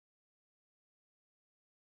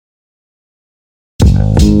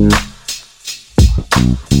I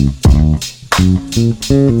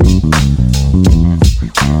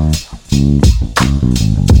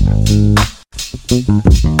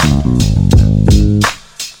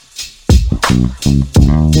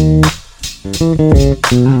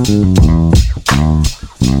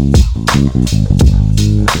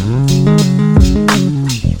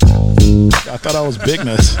thought I was big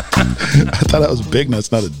nuts. I thought I was big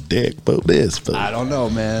nuts, not a dick. But this, but I don't know,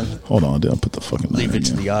 man. hold on, dude. I'll put the fucking Leave it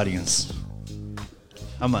to again. the audience.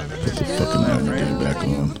 I'm on. Put the fucking game back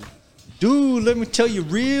on. Dude, let me tell you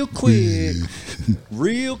real quick.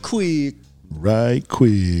 Real quick. Right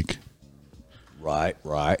quick. Right.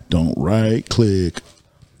 Don't right click.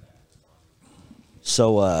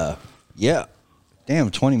 So, yeah.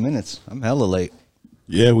 Damn, 20 minutes. I'm hella late.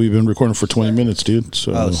 Yeah, we've been recording for 20 minutes, dude.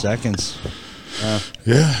 So Oh, seconds.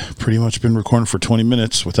 yeah, pretty much been recording for 20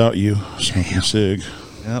 minutes without you smoking a cig.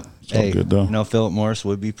 Yep. It's all good, though. You know, Philip Morris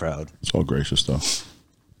would be proud. It's all gracious, though.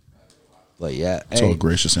 But yeah. It's all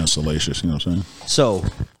gracious and salacious, you know what I'm saying? So,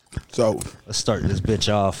 let's start this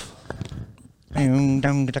bitch off. Welcome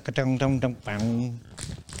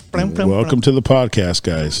to the podcast,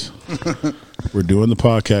 guys. We're doing the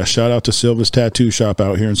podcast. Shout out to Silva's Tattoo Shop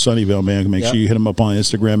out here in Sunnyvale, man. Make sure you hit them up on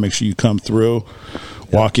Instagram. Make sure you come through.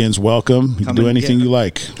 Walk-ins welcome. You can do anything you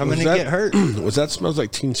like. Come in and get hurt. Was that smells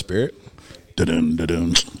like Teen Spirit? No,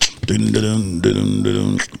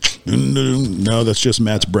 that's just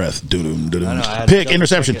Matt's breath. I had to Pick double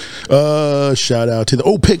interception. check Shout out to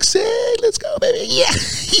the pick six. Let's go, baby.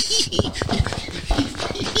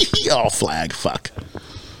 Yeah. Oh, flag. Fuck.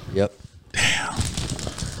 Yep. Damn.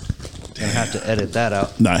 Gonna have to edit that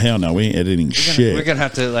out. Nah, hell no. We ain't editing shit. We're gonna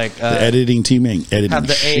have to like The editing team ain't editing have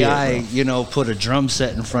the shit, AI, bro. you know, put a drum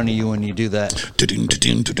set in front of you when you do that.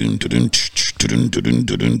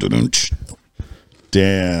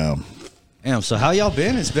 Damn. Damn. So how y'all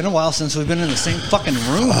been? It's been a while since we've been in the same fucking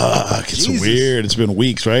room. Fuck, it's Jesus. weird. It's been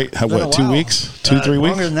weeks, right? How, Been a what, 2 while. weeks? 3 weeks?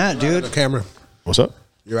 Longer than that, dude. The camera. What's up?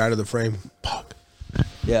 You're out of the frame. Fuck.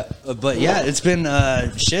 Yeah, but yeah, it's been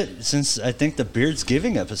shit since I think the Beards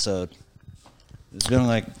Giving episode. It's been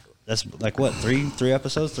like that's like what 4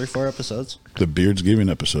 episodes. The Beards Giving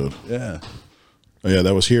episode. Yeah. Oh, yeah,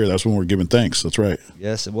 that was here. That's when we're giving thanks. That's right.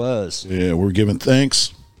 Yes, it was. Yeah, we're giving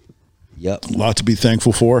thanks. Yep. A lot to be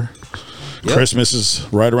thankful for. Yep. Christmas is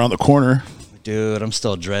right around the corner. Dude, I'm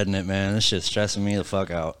still dreading it, man. This shit's stressing me the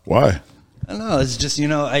fuck out. Why? I don't know. It's just, you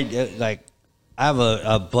know, I have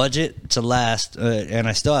a budget to last, and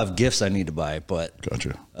I still have gifts I need to buy, but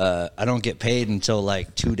Gotcha. I don't get paid until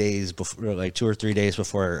like 2 days before, like 2 or 3 days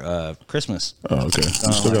before Christmas. Oh, okay. You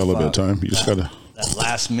still got a little bit of time. You just got to. That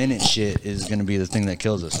last minute shit is going to be the thing that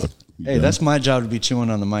kills us. Hey, done? that's my job to be chewing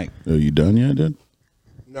on the mic. Are you done yet, dude?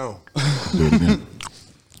 No. Do it again.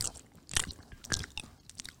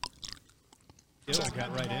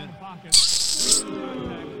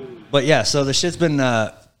 But yeah, so the shit's been,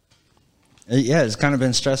 it's kind of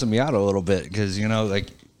been stressing me out a little bit because, you know, like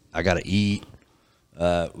I got to eat.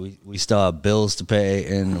 We still have bills to pay.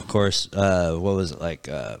 And of course, what was it like?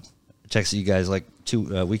 I texted you guys like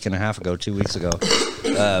a week and a half ago, 2 weeks ago,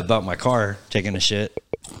 about my car taking a shit.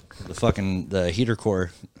 The heater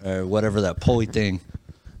core, or whatever that pulley thing.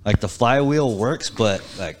 Like the flywheel works, but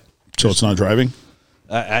like. So it's not driving?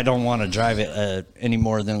 I don't want to drive it any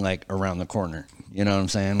more than like around the corner. You know what I'm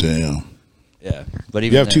saying? Damn. Yeah, but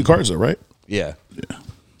even You have then, 2 cars, though, right? Yeah, Yeah.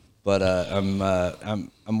 but I'm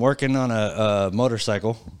working on a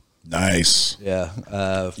motorcycle. Nice.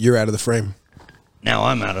 Yeah. You're out of the frame. Now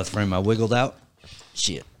I'm out of the frame. I wiggled out.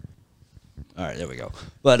 Shit. All right, there we go.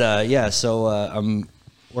 But yeah, so I'm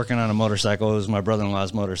working on a motorcycle. It was my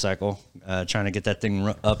brother-in-law's motorcycle. Trying to get that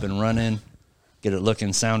thing up and running, get it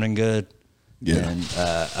looking, sounding good. Yeah. And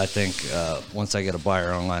I think once I get a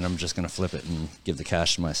buyer online, I'm just gonna flip it and give the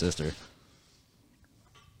cash to my sister.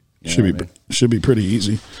 You know what I mean? Should be pretty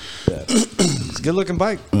easy. Yeah. It's a good looking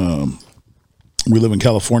bike. We live in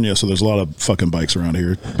California, so there's a lot of fucking bikes around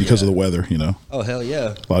here because of the weather, you know. Oh hell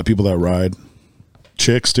yeah, A lot of people that ride.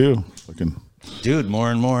 Chicks too. Fucking dude!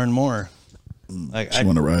 More and more and more. Like she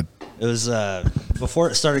want to ride. it was before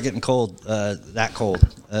it started getting cold. That cold.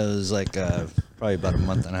 It was like probably about a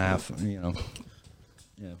month and a half. You know,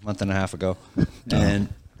 month and a half ago,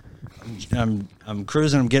 and I'm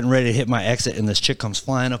cruising. I'm getting ready to hit my exit, and this chick comes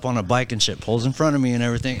flying up on a bike and shit, pulls in front of me and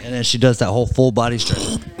everything, and then she does that whole full body stretch.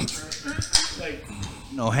 Like,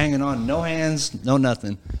 you know, hanging on, no hands, no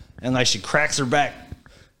nothing, and like she cracks her back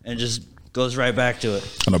and just goes right back to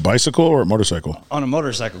it On a bicycle or a motorcycle? on a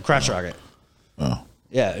motorcycle, crotch rocket. Oh.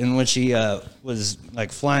 Yeah, and when she was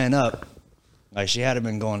like flying up, like she had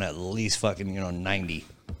been going at least fucking 90.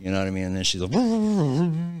 You know what I mean? And then she's like,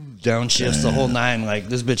 downshifts the whole nine. Like,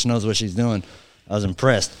 this bitch knows what she's doing. I was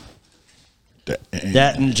impressed.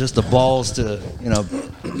 That and just the balls to,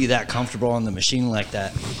 be that comfortable on the machine like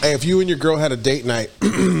that. Hey, if you and your girl had a date night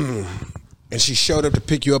and she showed up to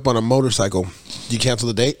pick you up on a motorcycle, do you cancel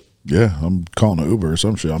the date? Yeah, I'm calling an Uber or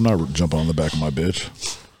some shit. I'm not jumping on the back of my bitch.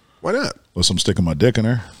 Why not? Unless I'm sticking my dick in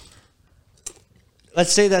her.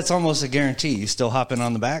 Let's say that's almost a guarantee. You still hopping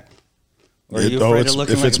on the back? Or are you afraid of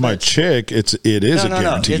looking if like it's a my bitch? chick, it is a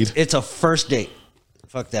guaranteed. No. It's a first date.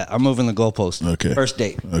 Fuck that. I'm moving the goalpost. Okay. First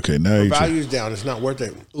date. Okay, now you Value's down. It's not worth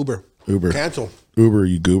it. Uber. Cancel. Uber,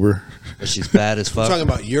 you goober. But she's bad as I'm fuck. talking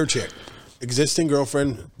about your chick. Existing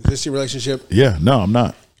girlfriend, existing relationship. Yeah, no, I'm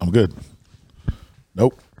not. I'm good.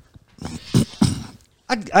 Nope.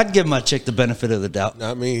 I'd give my chick the benefit of the doubt.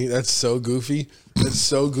 Not me. That's so goofy. That's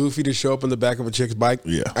so goofy to show up on the back of a chick's bike.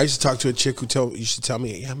 Yeah. I used to talk to a chick who used to tell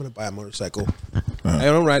me, "Yeah, I'm going to buy a motorcycle. I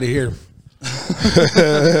don't ride it here.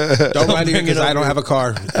 Don't ride it here because I don't have a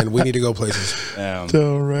car and we need to go places."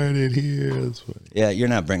 Don't write it here. That's funny. Yeah, you're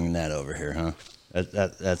not bringing that over here, huh?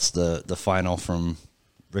 That's the final from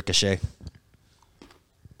Ricochet.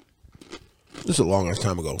 This is a long ass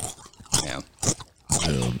time ago. Yeah.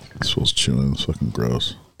 Yeah, this was chewing. It's fucking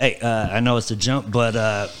gross. Hey, I know it's a jump, but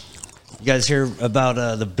you guys hear about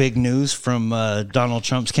the big news from Donald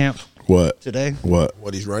Trump's camp What? today? What?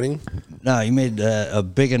 What, he's running? No, he made a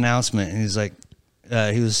big announcement, and he's like,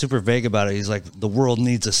 he was super vague about it. He's like, the world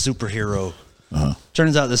needs a superhero.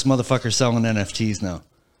 Turns out this motherfucker's selling NFTs now.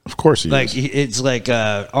 Of course he Like is. it's like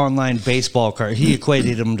online baseball card. He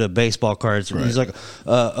equated them to baseball cards. Right. He's like,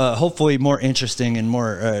 hopefully more interesting and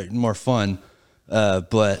more fun.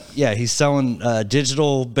 But yeah, he's selling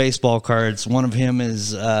digital baseball cards. One of him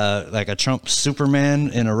is like a Trump Superman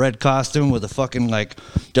in a red costume with a fucking like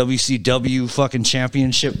WCW fucking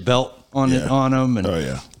championship belt on him. And Oh,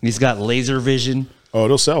 yeah. he's got laser vision. Oh,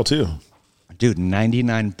 it'll sell too. Dude,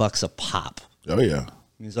 $99 a pop. Oh yeah.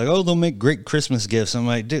 He's like, oh, they'll make great Christmas gifts. I'm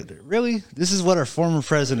like, dude, really? This is what our former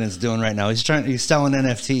president's doing right now. He's selling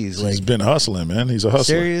NFTs. Like, He's been hustling, man. He's a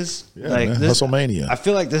hustler. serious? Yeah, like man. Hustlemania. I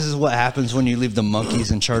feel like this is what happens when you leave the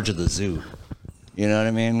monkeys in charge of the zoo. You know what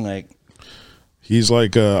I mean? Like, He's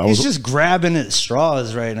like, he's just grabbing at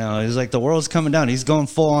straws right now. He's like, the world's coming down. He's going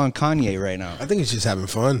full on Kanye right now. I think he's just having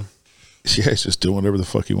fun. yeah, he's just doing whatever the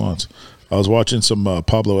fuck he wants. I was watching some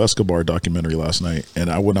Pablo Escobar documentary last night, and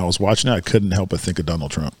when I was watching it, I couldn't help but think of Donald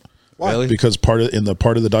Trump. Why? Really? Because part of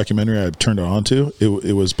the documentary I turned it on to,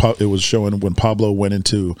 it was showing when Pablo went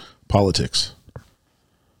into politics.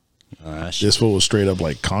 This fool was straight up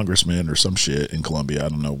like congressman or some shit in Colombia. I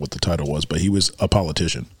don't know what the title was, but he was a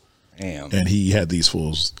politician. Damn. And he had these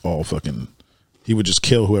fools all fucking. He would just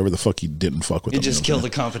kill whoever the fuck he didn't fuck with. He him, just you know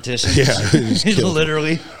killed the competition. Yeah, he just killed them.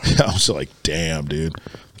 literally. I was like, damn, dude.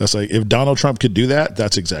 That's like, if Donald Trump could do that,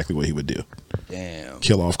 that's exactly what he would do. Damn.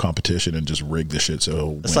 Kill off competition and just rig the shit so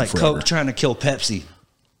he'll It's win like forever. Coke trying to kill Pepsi.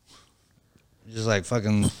 Just like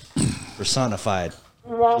fucking personified.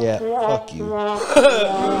 Yeah, fuck you.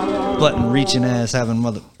 Button reaching ass having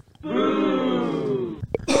mother.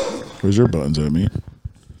 Where's your buttons at me?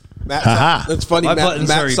 Matt, Ha-ha. that's funny. My Matt buttons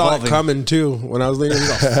are saw it evolving. coming too when I was leaving. He's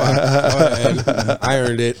like, fuck. Go ahead. I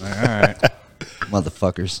earned it. All right,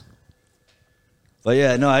 motherfuckers. But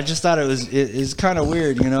yeah, no, I just thought it's kind of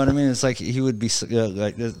weird. You know what I mean? It's like he would be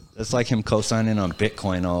like it's like him co-signing on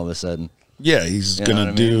Bitcoin all of a sudden. Yeah, he's You know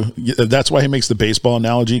gonna what I mean? do. Yeah, that's why he makes the baseball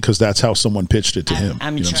analogy, because that's how someone pitched it to him.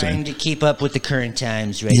 I'm you know what trying to keep up with the current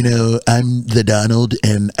times, right? You know, I'm the Donald,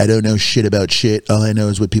 and I don't know shit about shit. All I know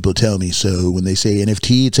is what people tell me. So when they say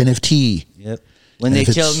NFT, it's NFT. Yep. When And they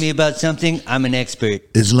if tell it's- me about something, I'm an expert.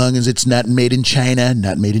 As long as it's not made in China,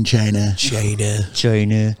 not made in China.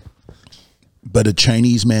 China. But a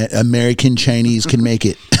Chinese man, American Chinese can make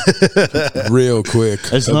it. Real quick.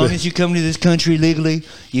 As long as you come to this country legally,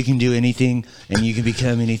 you can do anything and you can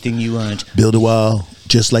become anything you want. Build a wall,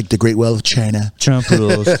 just like the Great Wall of China. Trump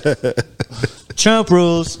rules. Trump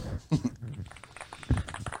rules.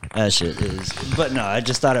 That shit is. But no, I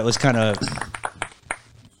just thought it was kind of.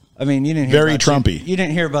 I mean, you didn't hear Very about Trumpy. You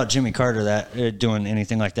didn't hear about Jimmy Carter doing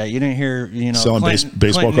anything like that. You didn't hear, Selling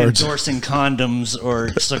baseball Clinton cards? endorsing condoms or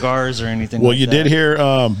cigars or anything. Well, like you that. did hear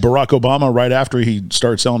Barack Obama right after he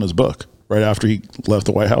started selling his book. Right after he left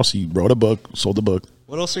the White House, he wrote a book, sold the book.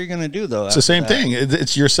 What else are you gonna do though? It's the same thing.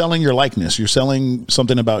 It's you're selling your likeness. You're selling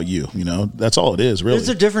something about you. You know, that's all it is, really. There's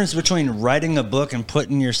a difference between writing a book and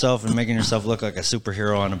putting yourself and making yourself look like a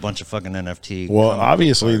superhero on a bunch of fucking NFT. Well, comic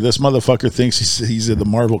obviously, cards. this motherfucker thinks he's in the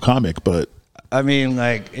Marvel comic, but I mean,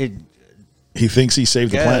 like it. He thinks he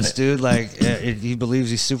saved the planet. Dude. Like he believes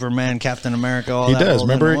he's Superman, Captain America. All He that does.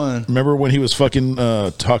 rolled into one. Remember when he was fucking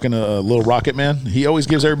talking to Little Rocket Man? He always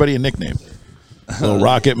gives everybody a nickname. Little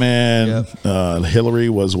Rocket Man. Yep. Hillary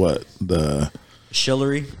was what? The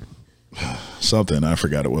Shillery. something. I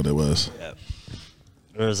forgot what it was. Yep.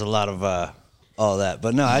 There was a lot of all that,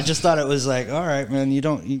 but no, I just thought it was like, all right, man. You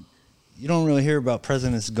don't really hear about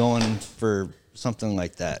presidents going for something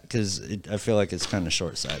like that because I feel like it's kind of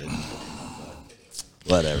short-sighted.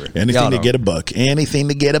 Whatever. Anything to get a buck. Anything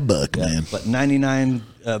to get a buck, man. But $99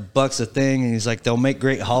 a thing, and he's like, they'll make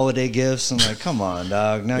great holiday gifts. I'm like, come on,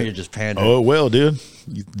 dog. Now you're just pandering. Oh, it will, dude.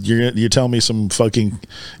 You're telling me some fucking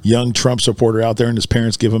young Trump supporter out there and his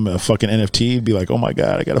parents give him a fucking NFT and be like, oh my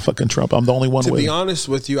God, I got a fucking Trump. I'm the only one To with be it. honest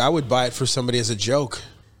with you, I would buy it for somebody as a joke.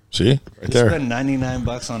 See? Right You there. spend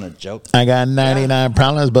 $99 on a joke. I got 99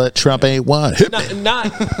 problems, but Trump ain't one.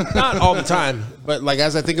 Not all the time, but like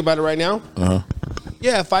as I think about it right now,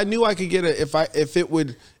 yeah. If I knew I could get if it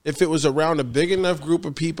was around a big enough group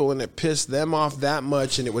of people and it pissed them off that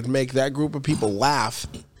much and it would make that group of people laugh,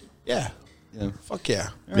 yeah, fuck yeah.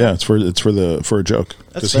 Yeah, it's for a joke.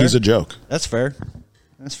 Because he's a joke. That's fair.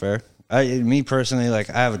 That's fair. Me personally, like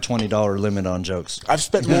I have a $20 limit on jokes. I've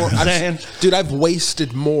spent more. Dude, I've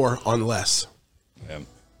wasted more on less.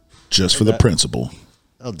 Just for the principle.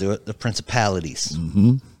 I'll do it. The principalities.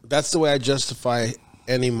 That's the way I justify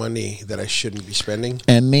any money that I shouldn't be spending.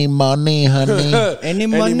 Any money, honey. Any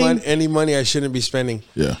money? Any money I shouldn't be spending.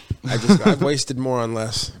 Yeah. I've wasted more on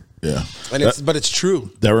less. Yeah. And but it's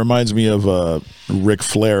true. That reminds me of Ric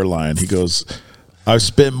Flair line. He goes, I've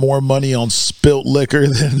spent more money on spilt liquor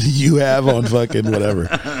than you have on fucking whatever.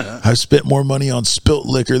 I've spent more money on spilt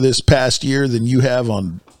liquor this past year than you have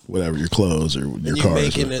on whatever, your clothes or your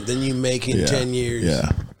cars. Than you make in 10 years. Yeah.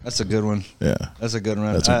 That's a good one. Yeah. That's a good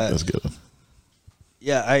one. That's a good one.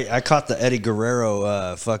 Yeah, I caught the Eddie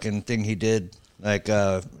Guerrero fucking thing he did like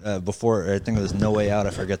before. I think it was No Way Out. I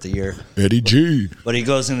forget the year. Eddie G. But he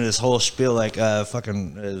goes into this whole spiel like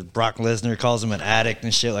fucking Brock Lesnar calls him an addict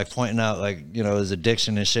and shit, like pointing out like his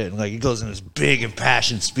addiction and shit. And like he goes in this big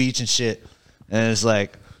impassioned speech and shit, and it's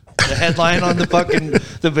like the headline on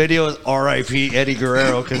the video is R.I.P. Eddie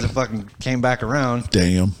Guerrero because it fucking came back around.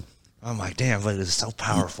 Damn. I'm like, damn, but it's so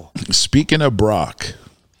powerful. Speaking of Brock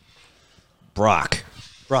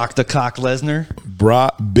the cock Lesnar.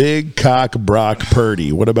 Big cock Brock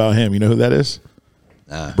Purdy. What about him? You know who that is?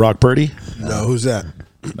 Brock Purdy? No, who's that?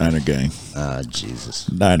 Niner Gang. Jesus.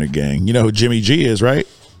 Niner Gang. You know who Jimmy G is, right?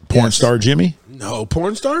 Porn star Jimmy? No,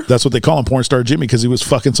 porn star? That's what they call him, porn star Jimmy, because he was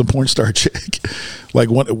fucking some porn star chick.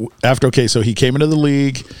 So he came into the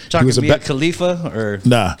league. Talking he was Mia Khalifa or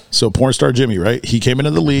nah. So porn star Jimmy, right? He came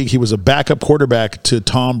into the league. He was a backup quarterback to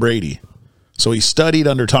Tom Brady. So he studied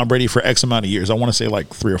under Tom Brady for X amount of years. I want to say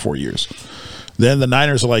like 3 or 4 years. Then the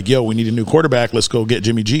Niners are like, yo, we need a new quarterback. Let's go get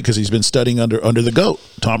Jimmy G because he's been studying under the GOAT,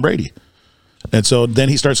 Tom Brady. And so then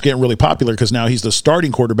he starts getting really popular because now he's the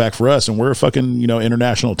starting quarterback for us, and we're a fucking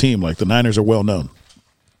international team. Like the Niners are well known.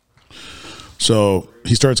 So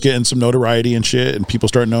he starts getting some notoriety and shit, and people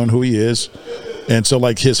start knowing who he is. And so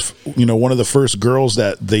like his, one of the first girls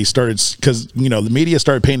that they started, because the media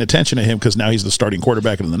started paying attention to him because now he's the starting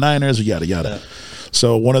quarterback in the Niners, yada yada. Yeah.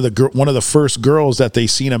 So one of the first girls that they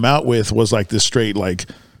seen him out with was like this straight like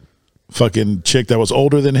fucking chick that was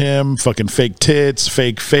older than him, fucking fake tits,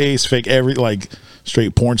 fake face, fake like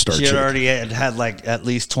straight porn star. She chick. already had like at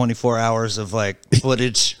least 24 hours of like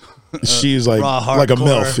footage. She's like raw, like a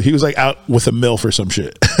hardcore. MILF. He was like out with a MILF or some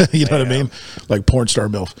shit. You know what I mean? Like porn star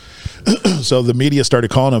MILF. So the media started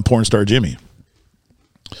calling him porn star Jimmy.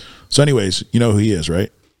 So anyways, you know who he is, right?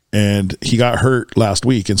 And he got hurt last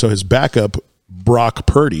week. And so his backup, Brock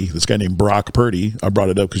Purdy, this guy named Brock Purdy, I brought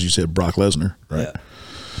it up because you said Brock Lesnar, right?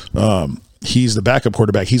 Yeah. He's the backup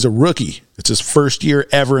quarterback. He's a rookie. It's his first year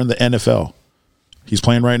ever in the NFL. He's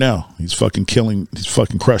playing right now. He's fucking killing. He's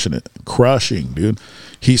fucking crushing it. Crushing, dude.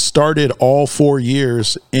 He started all 4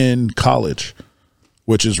 years in college,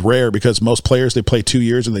 which is rare because most players, they play 2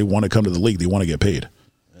 years and they want to come to the league. They want to get paid.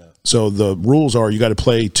 Yeah. So the rules are you got to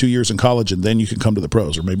play 2 years in college and then you can come to the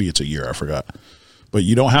pros, or maybe it's a year. I forgot. But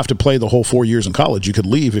you don't have to play the whole 4 years in college. You could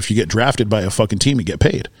leave if you get drafted by a fucking team and get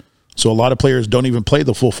paid. So a lot of players don't even play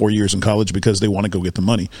the full 4 years in college because they want to go get the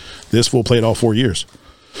money. This fool played all 4 years.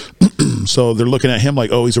 So they're looking at him like,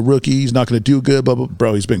 oh, he's a rookie. He's not going to do good. Blah, blah.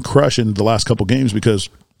 Bro, he's been crushing the last couple games because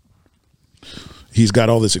he's got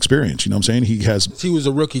all this experience. You know what I'm saying? He was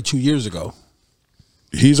a rookie 2 years ago.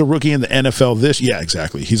 He's a rookie in the NFL this. Yeah,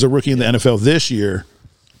 exactly. He's a rookie in the NFL this year.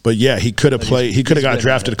 But yeah, he could have played. He could have got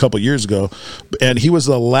drafted a couple years ago, and he was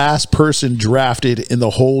the last person drafted in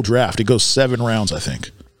the whole draft. It goes 7 rounds, I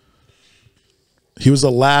think. He was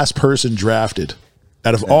the last person drafted.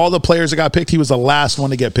 Out of all the players that got picked, he was the last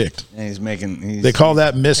one to get picked. And he's making. They call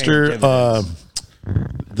that Mr.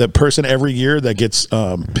 The person every year that gets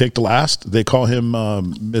picked last. They call him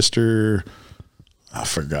Mr. I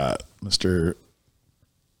forgot. Mr.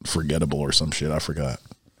 Forgettable or some shit. I forgot.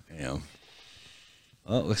 Yeah.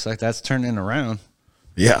 Well, it looks like that's turning around.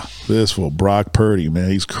 Yeah, this fool Brock Purdy,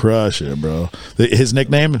 man, he's crushing it, bro. His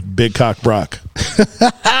nickname, Big Cock Brock.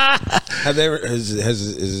 Have they ever is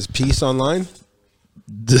his piece online?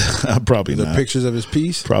 Probably The not. pictures of his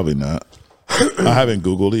piece? Probably not. I haven't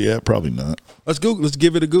Googled it yet. Probably not. Let's Google. Let's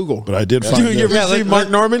give it a Google. But I did find You ever see Mark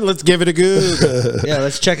Norman? Let's give it a Google. Yeah,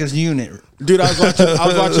 let's check his unit. Dude, I was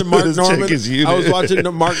watching Mark Let's check Norman. his unit. I was watching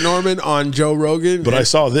Mark Norman on Joe Rogan. But I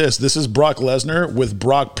saw this. This is Brock Lesnar with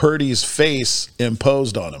Brock Purdy's face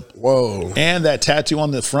imposed on him. Whoa. And that tattoo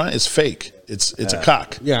on the front is fake. It's a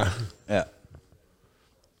cock. Yeah. Yeah.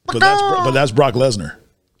 But that's Brock Lesnar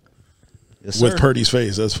Yes, with sir. Purdy's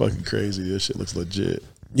face. That's fucking crazy. This shit looks legit.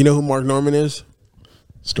 You know who Mark Norman is?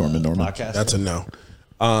 Stormin' Norman. Podcast. That's a no.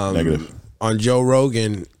 Negative. On Joe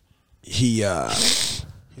Rogan, he was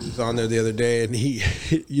on there the other day, and he,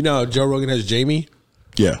 you know, Joe Rogan has Jamie.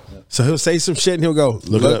 Yeah. So he'll say some shit, and he'll go,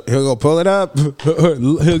 Look it up. He'll go, pull it up.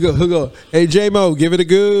 He'll go, hey J-Mo, give it a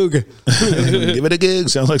goog. Give it a gig.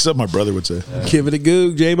 Sounds like something my brother would say. Give it a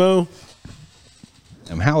goog, J-Mo.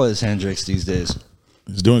 How is Hendrix these days?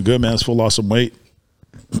 He's doing good, man. He's full lost some weight.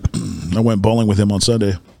 I went bowling with him on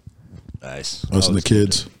Sunday. Nice. Us and the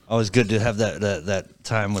kids. Always good to have that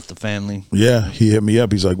time with the family. Yeah, he hit me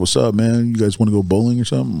up. He's like, "What's up, man? You guys want to go bowling or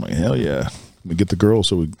something?" I'm like, "Hell yeah!" We get the girls,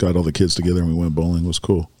 so we got all the kids together and we went bowling. It was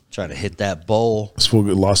cool. Try to hit that bowl. This fool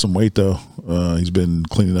lost some weight though. He's been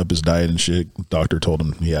cleaning up his diet and shit. Doctor told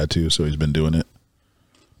him he had to, so he's been doing it.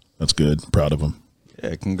 That's good. Proud of him.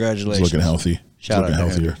 Yeah, congratulations. He's looking healthy. Shout He's out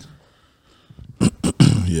looking to healthier.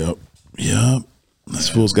 Yep. This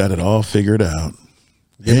fool's got it all figured out.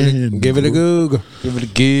 Give it a goog. Give it a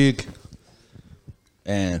gig.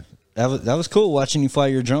 And that was cool watching you fly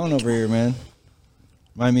your drone over here, man.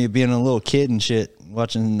 Remind me of being a little kid and shit.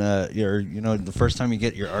 Watching the first time you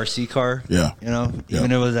get your RC car. Yeah. You know, even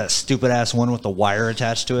if it was that stupid ass one with the wire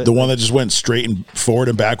attached to it. The one that just went straight and forward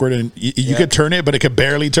and backward, and you could turn it, but it could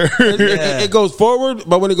barely turn. It goes forward,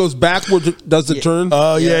 but when it goes backwards, does it turn?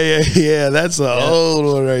 Oh yeah. That's the old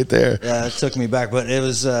one right there. Yeah, it took me back, but it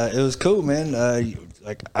was cool, man.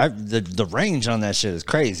 The range on that shit is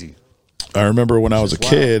crazy. I remember when I was a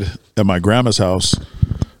kid at my grandma's house,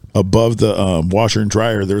 above the washer and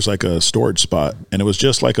dryer, there's like a storage spot, and it was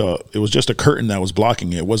just a curtain that was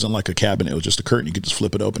blocking it. It wasn't like a cabinet; it was just a curtain. You could just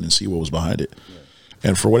flip it open and see what was behind it. Yeah.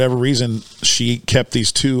 And for whatever reason, she kept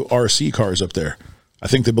these 2 RC cars up there. I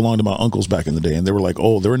think they belonged to my uncles back in the day, and they were like,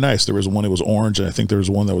 they were nice. There was one that was orange, and I think there was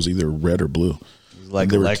one that was either red or blue.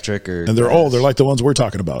 Like electric or and they're they're like the ones we're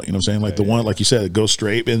talking about. You know what I'm saying? Like the one, like you said, it goes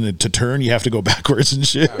straight, and to turn you have to go backwards and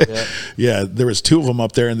shit. Yeah, there was 2 of them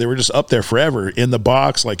up there, and they were just up there forever in the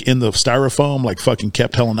box, like in the styrofoam, like fucking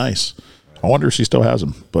kept hella nice. I wonder if she still has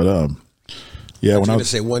them. But yeah, when I was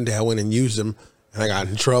say one day I went and used them and I got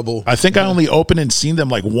in trouble. I think I only opened and seen them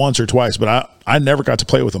like once or twice, but I never got to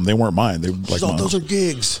play with them. They weren't mine. They were like those are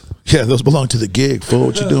gigs. Yeah, those belong to the gig, fool.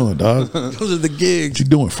 What you doing, dog? Those are the gigs. What you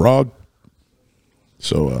doing, frog?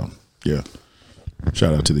 So yeah,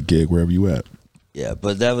 shout out to the gig wherever you at. Yeah,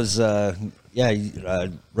 but that was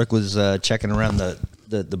Rick was checking around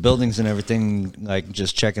the buildings and everything, like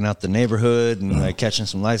just checking out the neighborhood and like catching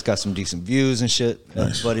some lights, got some decent views and shit.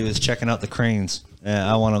 Nice. But he was checking out the cranes.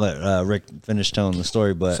 I want to let Rick finish telling the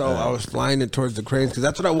story, but so I was flying it towards the cranes because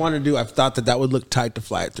that's what I wanted to do. I thought that would look tight to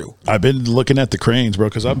fly it through. I've been looking at the cranes, bro,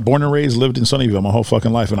 because I'm born and raised, lived in Sunnyvale my whole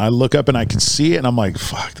fucking life, and I look up and I can see it, and I'm like,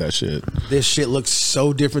 fuck that shit. This shit looks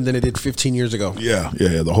so different than it did 15 years ago. Yeah,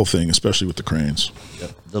 the whole thing, especially with the cranes.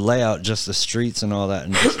 the layout, just the streets and all that,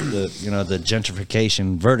 and just the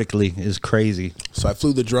gentrification vertically is crazy. So I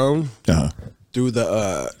flew the drone through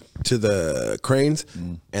the to the cranes,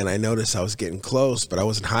 and I noticed I was getting close, but I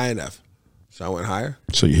wasn't high enough. So I went higher.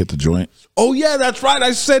 So you hit the joint? Oh, yeah, that's right.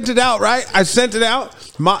 I sent it out, right? I sent it out.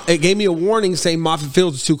 It gave me a warning saying Moffett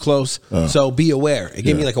Fields is too close, so be aware. It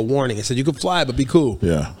gave me like a warning. It said, you can fly, but be cool.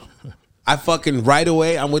 Yeah. I fucking, right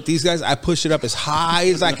away, I'm with these guys. I push it up as high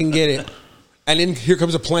as I can get it. And then here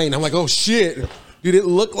comes a plane. I'm like, oh, shit. Dude, it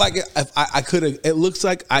looked like I could have. It looks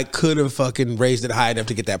like I could have fucking raised it high enough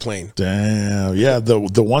to get that plane. Damn. Yeah,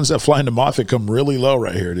 the ones that fly into Moffett come really low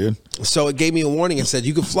right here, dude. So it gave me a warning and said,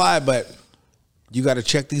 you can fly, but you got to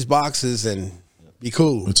check these boxes and be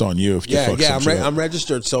cool. It's on you if you fuck some shit up. I'm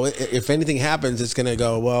registered. So if anything happens, it's going to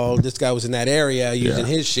go, well, this guy was in that area using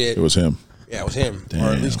his shit. It was him. Yeah, it was him. Or Damn.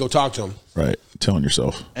 at least go talk to him. Right. Telling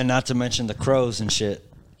yourself. And not to mention the crows and shit.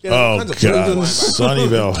 Yeah, all Oh, kinds of crows God. flying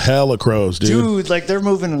by. Sunnyvale. Hella crows, dude. Dude, like they're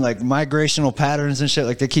moving in like migrational patterns and shit.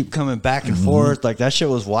 Like they keep coming back and forth. Like that shit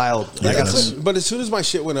was wild. Yeah, Like, but as soon as my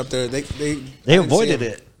shit went up there, they avoided see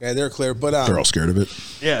 'em. it. Yeah, they're clear. But They're all scared of it.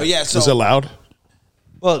 yeah. but yeah, so Is it loud?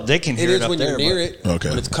 Well, they can it hear it, is up when there. you're near but- it. Okay.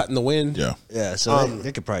 When it's cutting the wind. Yeah. Yeah, so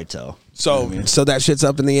they could probably tell. So that shit's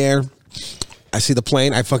up in the air. I see the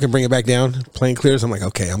plane. I fucking bring it back down. Plane clears. I'm like,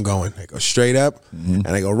 okay, I'm going. I go straight up, and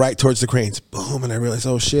I go right towards the cranes. Boom, and I realize,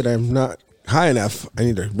 oh shit, I'm not high enough. I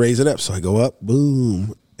need to raise it up. So I go up.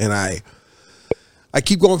 Boom, and I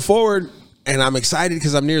keep going forward, and I'm excited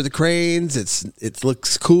because I'm near the cranes. It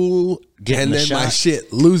looks cool, Getting and the then my shot.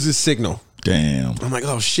 shit loses signal. Damn. I'm like,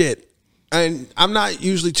 oh shit. And I'm not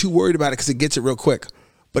usually too worried about it because it gets it real quick.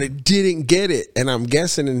 But it didn't get it. And I'm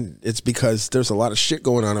guessing it's because there's a lot of shit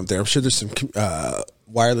going on up there. I'm sure there's some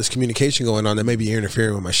wireless communication going on that maybe you're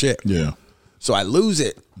interfering with my shit. Yeah. So I lose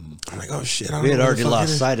it. I'm like, oh shit. I don't We had know where already the fuck it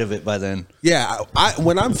lost is. sight of it by then. Yeah.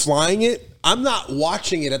 When I'm flying it, I'm not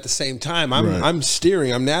watching it at the same time. Right. I'm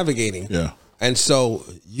steering, I'm navigating. Yeah. And so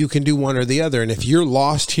you can do one or the other. And if you're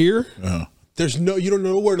lost here, Uh-huh. you don't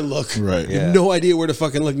know where to look. Right. You have no idea where to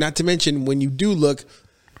fucking look. Not to mention when you do look,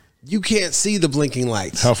 you can't see the blinking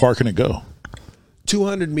lights. How far can it go?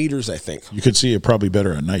 200 meters, I think. You could see it probably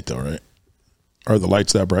better at night, though, right? Are the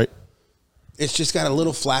lights that bright? It's just got a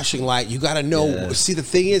little flashing light. You got to know. Yeah. See, the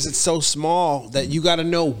thing is, it's so small that you got to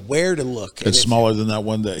know where to look. And It's if- smaller than that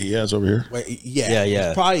one that he has over here. Yeah, Yeah.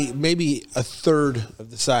 It's probably maybe a third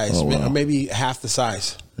of the size, Oh, wow. or maybe half the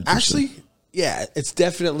size. Interesting. Actually, yeah, it's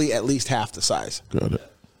definitely at least half the size. Got it.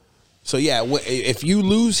 So yeah, if you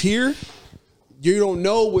lose here, you don't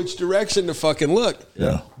know which direction to fucking look.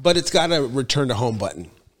 Yeah. But it's got a return to home button.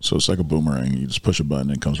 So it's like a boomerang. You just push a button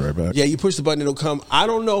and it comes right back. Yeah, you push the button, it'll come. I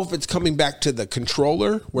don't know if it's coming back to the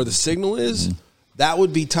controller where the signal is. Mm-hmm. That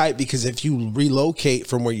would be tight because if you relocate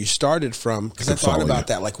from where you started from, because I Could thought follow about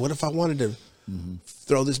you. that. Like, what if I wanted to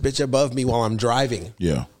throw this bitch above me while I'm driving?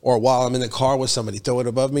 Yeah. Or while I'm in the car with somebody, throw it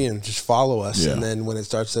above me and just follow us. Yeah. And then when it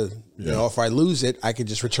starts to, you Yeah. know, if I lose it, I could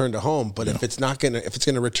just return to home. But if it's not gonna, if it's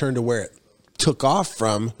gonna return to where it took off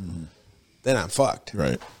from, then I'm fucked.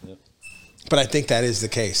 Right. But I think that is the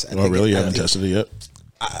case. I Oh, think really? You I haven't think- tested it yet?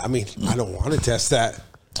 I mean, I don't want to test that.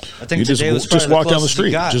 I think You just today was probably walk down the closest you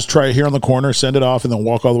street. got. Just try it here on the corner, send it off, and then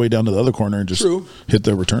walk all the way down to the other corner and just True. hit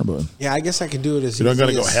the return button. Yeah, I guess I can do it as You don't easy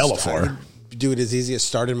gotta go as- hella I far. could do it as easy as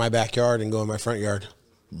start in my backyard and go in my front yard.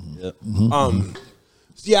 Yep.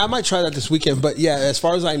 Yeah, I might try that this weekend. But yeah, as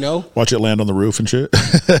far as I know, Watch it land on the roof and shit.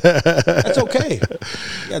 that's okay.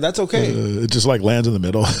 Yeah, that's okay. It just like lands in the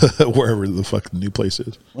middle, wherever the fucking new place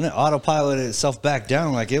is. When it autopiloted itself back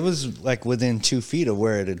down, like it was like within 2 feet of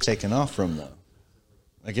where it had taken off from, though.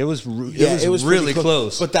 Like it was pretty really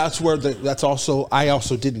close. But that's where I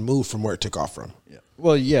also didn't move from where it took off from.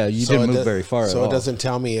 Well, yeah, you So didn't it move does- very far. So at it all. doesn't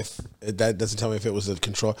tell me if it was a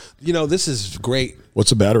control. You know, this is great. What's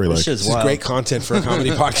the battery like? This shit's This is wild. great content for a comedy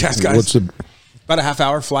podcast, guys. What's the? About a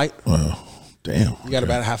half-hour flight. Oh, damn. You got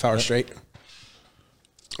about a half hour straight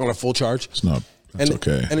on a full charge. It's not. That's and,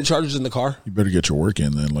 okay. And it charges in the car. You better get your work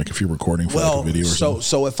in then. Like if you're recording for like a video or something.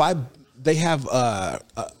 so if they have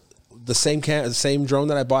the same drone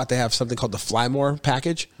that I bought. They have something called the Flymore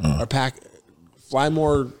package or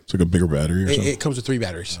Flymore. It's like a bigger battery or something. It comes with 3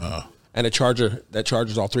 batteries and a charger that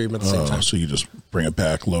charges all 3 of them at the same time. So you just bring it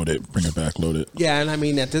back, load it, bring it back, load it. Yeah, and I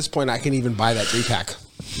mean at this point I can even buy that 3-pack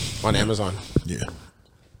on Amazon. Yeah.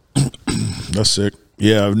 That's sick.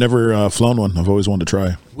 Yeah, I've never flown one. I've always wanted to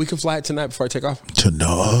try. We can fly it tonight before I take off.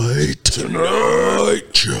 Tonight.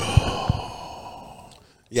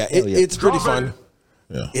 Yeah, it's pretty fun.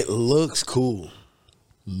 Yeah. It looks cool.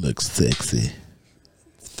 Looks sexy.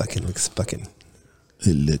 Fucking looks fucking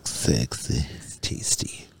It looks sexy.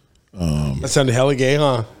 tasty. That sounded hella gay,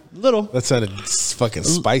 huh? little, That sounded fucking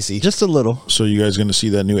spicy. just a little. So you guys going to see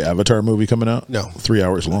that new Avatar movie coming out? No. 3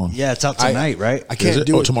 hours long. Yeah, it's out tonight, right? I Is can't it?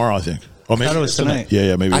 do Oh, it. tomorrow, I think. Oh, maybe thought it was it's tonight.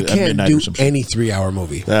 Yeah, maybe I at can't midnight do or some shit. any 3-hour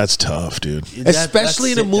movie. That's tough, dude.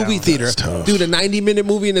 Especially in a That's movie sit down. theater. That's tough. Dude, a 90-minute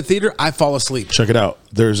movie in the theater, I fall asleep. Check it out.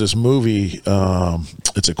 There's this movie.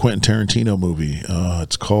 It's a Quentin Tarantino movie.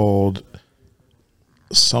 It's called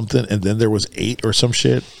something, and then there was 8 or some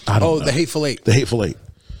shit. I don't know. The Hateful Eight. The Hateful Eight.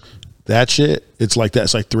 That shit. It's like that.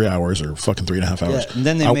 It's like 3 hours or fucking 3.5 hours. Yeah, and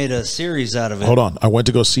then they I- made a series out of it. Hold on. I went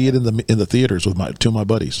to go see it in the theaters with 2 of my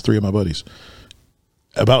buddies, 3 of my buddies.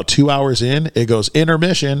 About 2 hours in, it goes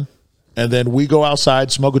intermission, and then we go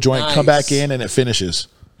outside, smoke a joint, come Nice. back in, and it finishes.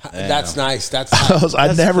 That's nice. That's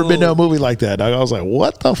I'd never been to cool. a movie like that. I was like,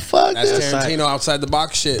 what the fuck? that's That's, Tarantino outside the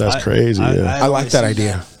box shit. crazy. Yeah. I like that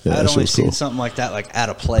idea. Yeah, I'd that only shit's seen cool. something like that, like at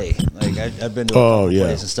a play. Like I've been to a couple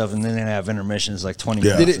plays and stuff, and then they have intermissions like 20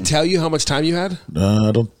 Yeah. minutes. Did it tell you how much time you had? No,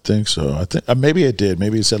 I don't think so. I think maybe it did.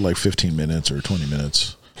 Maybe it said like 15 minutes or 20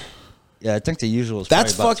 minutes. Yeah, I think the usual is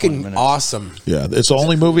That's probably about 20 fucking minutes. awesome. Yeah, it's the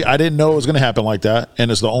only movie I didn't know it was going to happen like that, and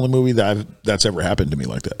it's the only movie that's ever happened to me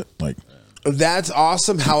like that. Like, That's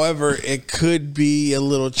awesome. However, it could be a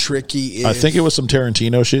little tricky. I think it was some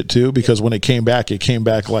Tarantino shit too, because when it came back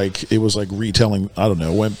like it was like retelling. I don't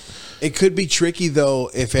know when. It could be tricky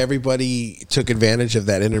though if everybody took advantage of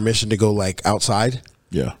that intermission to go like outside.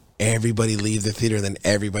 Yeah, Everybody leave the theater, then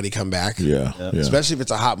everybody come back. yeah. Especially if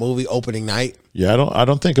it's a hot movie opening night. Yeah, I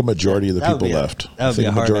don't think a majority of the That would people be a- left. that I would think be a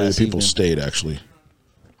a majority of hard-ass the people evening. stayed actually.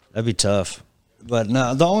 That'd be tough. But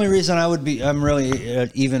no, the only reason I'm really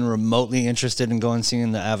even remotely interested in going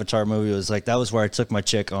seeing the Avatar movie was like that was where I took my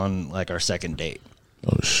chick on like our second date.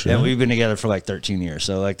 Oh shit! And we've been together for like 13 years,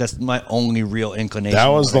 so like that's my only real inclination. That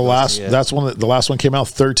was when I the go last. see it. That's when the last one came out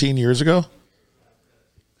 13 years ago.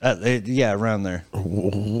 Yeah, around there.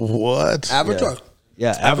 What? Avatar.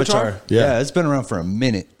 Yeah, Avatar. Yeah. Yeah, it's been around for a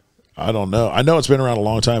minute. I don't know. I know it's been around a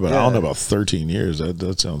long time, but I don't Yeah. know about 13 years.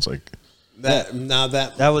 That sounds like. That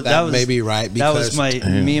was may be right. That was Because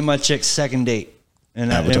me and my chick's second date,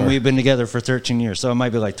 and Avatar. we've been together for 13 years, so it might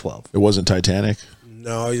be like 12. It wasn't Titanic.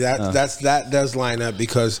 no, that does line up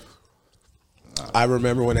because I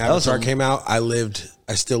remember when was Avatar a- came out. I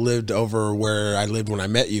still lived over where I lived when I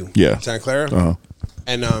met you. Yeah. Santa Clara. Uh-huh.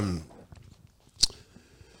 And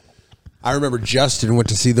I remember Justin went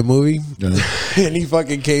to see the movie, and he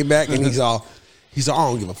fucking came back, and he's all, I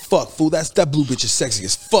don't give a fuck, fool. That blue bitch is sexy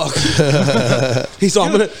as fuck.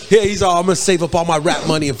 I'm gonna save up all my rap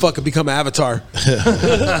money and fucking become an Avatar.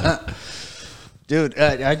 Dude,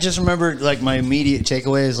 I just remember like my immediate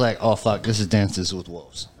takeaway is like, oh fuck, this is Dances with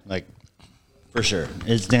Wolves, like for sure,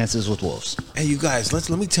 it's Dances with Wolves. Hey, you guys, let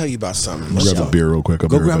me tell you about something. Grab a beer real quick. I'll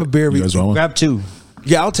Go be right grab back. a beer. You guys want one? Grab two.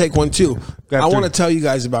 Yeah, I'll take one too. Grab I want to three. tell you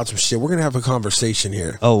guys about some shit. We're gonna have a conversation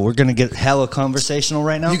here. Oh, we're gonna get hella conversational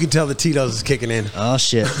right now. You can tell the Tito's is kicking in. Oh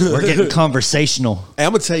shit, we're getting conversational. Hey,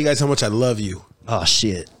 I'm gonna tell you guys how much I love you. Oh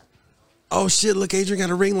shit. Oh shit! Look, Adrian got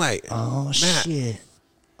a ring light. Oh Matt. shit.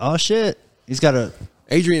 Oh shit. He's got a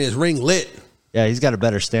Adrian is ring lit. he's got a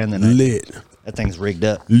better stand than I do. Lit. That thing's rigged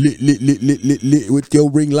up. Lit with your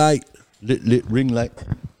ring light. Lit ring light.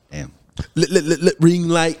 Damn. Lit ring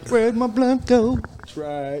light. Where'd my blunt go? That's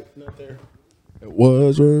right. Not there. It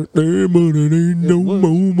was right there, but it ain't no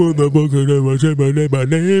more motherfucker that was my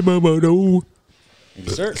name, no.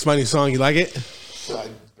 Sir. It's my new song. You like it? I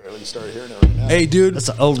barely started hearing it right now. Hey, dude. That's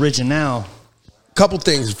an original. Couple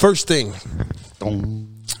things. First thing.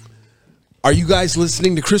 Are you guys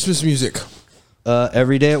listening to Christmas music?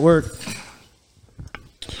 Every day at work.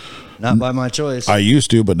 Not by my choice. I used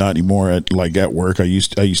to, but not anymore. At work, I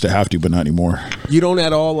used to have to, but not anymore. You don't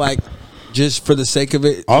at all like just for the sake of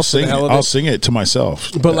it. I'll just for the sing. hell of I'll it? sing it to myself.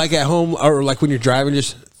 But like at home or like when you're driving,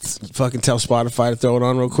 just fucking tell Spotify to throw it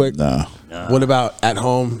on real quick. Nah. What about at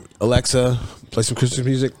home, Alexa, play some Christmas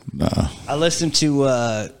music? Nah. I listen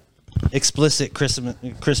to explicit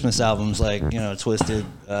Christmas albums like Twisted.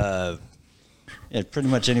 Pretty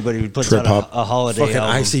much anybody who puts Trip out hop. a holiday Fucking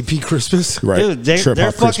album. ICP Christmas. Right. Dude, their Trip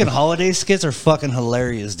hop fucking Christmas. holiday skits are fucking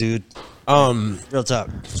hilarious, dude. Real talk.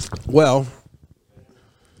 Well,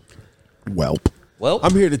 Welp. Well,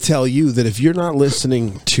 I'm here to tell you that if you're not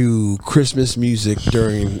listening to Christmas music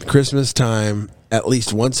during Christmas time at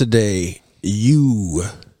least once a day, you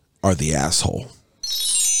are the asshole.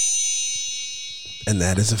 And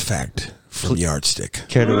that is a fact from Yardstick.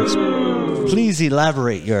 care to please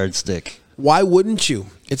elaborate, Yardstick. Why wouldn't you?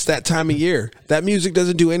 It's that time of year. That music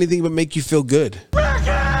doesn't do anything but make you feel good.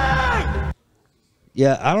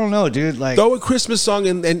 Yeah, I don't know, dude. Like, Throw a Christmas song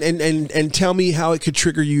and tell me how it could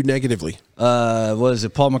trigger you negatively. what is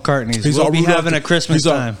it? Paul McCartney's He's "We'll all Be Rudolph Having a the- Christmas he's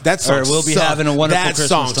all- Time." That song or "We'll Be sucks. Having a Wonderful That Christmas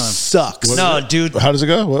song Time." sucks. No, dude. How does it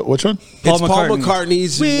go? Which one? It's Paul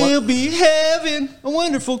McCartney's. "We'll be having a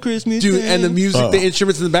wonderful Christmas Dude, time." and the music, the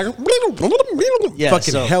instruments in the background, Yeah,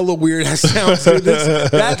 fucking so- hella weird ass sounds. Dude.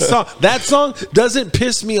 That song doesn't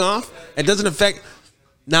piss me off. It doesn't affect.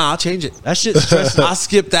 Nah, I'll change it. That shit stresses. I'll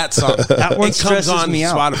skip that song. That one it comes stresses on me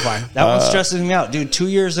out. Spotify. That one stresses me out, dude. 2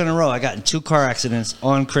 years in a row, I got in 2 car accidents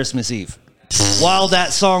on Christmas Eve while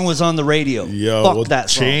that song was on the radio. Yo, Fuck well,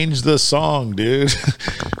 that song. change the song, dude.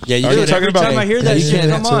 Yeah, you Are you dude, talking Every about? time I hear that you shit,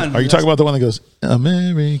 can't come answer. on. Are you talking about the one that goes "A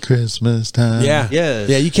Merry Christmas time"? Yeah. Yes.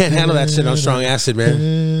 Yeah, you can't handle that shit on strong acid,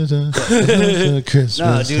 man. Christmas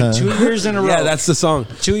No, dude, 2 years in a row. Yeah, that's the song.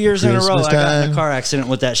 2 years in a row. Christmas I got in time. a car accident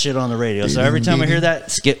with that shit on the radio. So every time I hear that,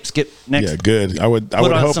 skip, next. Yeah, good. I would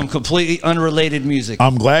Put on hope. some completely unrelated music.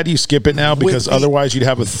 I'm glad you skip it now because the- otherwise you'd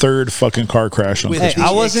have a third fucking car crash on With Christmas. Hey,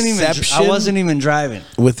 the I wasn't even driving.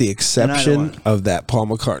 With the Neither exception one. of that Paul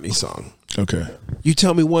McCartney song. Okay. You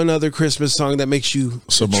tell me one other Christmas song that makes you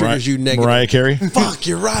So triggers you negative. Mariah Carey. Fuck,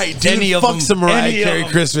 you're right, dude. Any of Fuck them, some Mariah any of Carey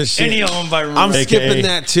them, Christmas shit. Any of them by I'm Mariah. skipping AKA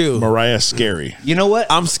that too. Mariah Scary. You know what?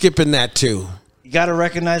 I'm skipping that too. You got to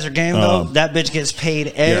recognize her game though. That bitch gets paid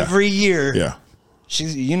every year. Yeah.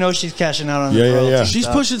 She's cashing out on Yeah, the yeah, royalties. yeah. She's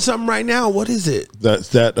pushing something right now. What is it?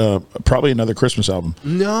 That probably another Christmas album.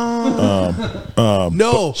 No.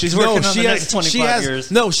 No. She's working on she the has, next 25 she has, years.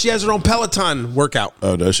 No, she has her own Peloton workout.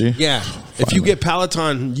 Oh, does she? Yeah. If you get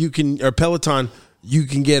Peloton, you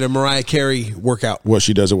can get a Mariah Carey workout. What,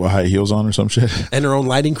 she does it with high heels on or some shit? And her own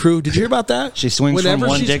lighting crew. Did you hear about that? She swings from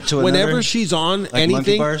one she's- dick to Whenever another? she's on Like monkey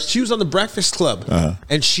anything, bars? she was on the Breakfast Club,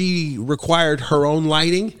 and she required her own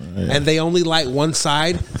lighting, and they only light one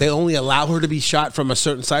side. They only allow her to be shot from a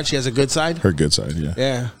certain side. She has a good side. Her good side, yeah.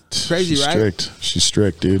 Yeah, it's crazy, She's right? strict. She's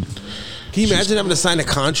strict, dude. Can you imagine having to sign a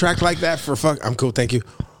contract like that for fuck? I'm cool, thank you.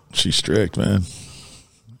 She's strict, man.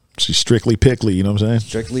 She's strictly pickly, you know what I'm saying?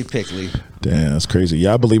 Strictly pickly. Damn, that's crazy.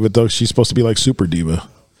 Yeah, I believe it though. She's supposed to be like super diva.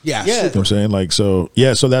 Yeah, Yeah. You know what I'm saying? Like, so,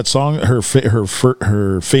 yeah, so that song, her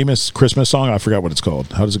famous Christmas song, I forgot what it's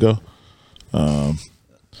called. How does it go?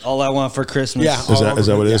 All I want for Christmas. Yeah. Is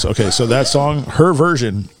that what it is? Okay, so that song, her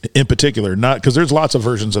version in particular, not because there's lots of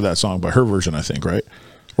versions of that song, but her version, I think, right?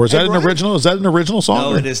 Or is that an Brian- original? Is that an original song?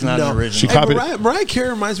 No, or- it is not an original. She copied it. Mariah Carey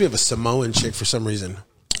reminds me of a Samoan chick for some reason.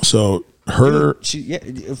 So her,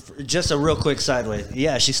 Just a real quick sideways.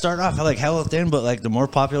 Yeah, she started off like hella thin, but like the more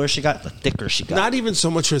popular she got, the thicker she got. Not even so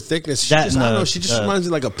much her thickness. She That just, and I don't the- know. She just reminds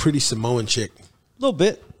me like a pretty Samoan chick. a little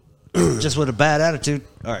bit. Just with a bad attitude.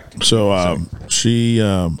 All right. so she,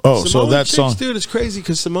 so Samoan that chicks, song, dude, it's crazy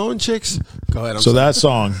because Samoan chicks. Go ahead. I'm so sorry. that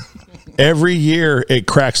song, every year it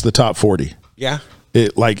cracks the top 40. Yeah.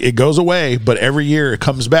 It goes away, but every year it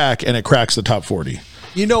comes back and it cracks the top 40.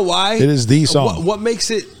 You know why? It is the song. What makes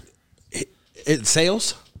it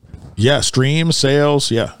sales? Yeah, streams,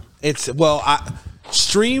 sales, yeah. It's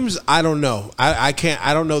streams. I don't know. I can't.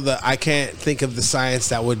 I don't know I can't think of the science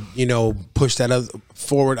that would push that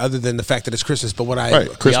forward other than the fact that it's Christmas. But Right,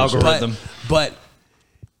 Christmas, The algorithm. But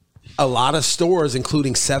a lot of stores,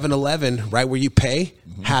 including 7-Eleven, right where you pay,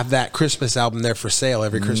 have that Christmas album there for sale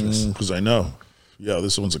every Christmas. Because I know. Yeah,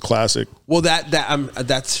 this one's a classic. Well,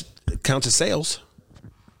 that's counts as sales.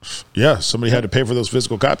 Yeah, somebody had to pay for those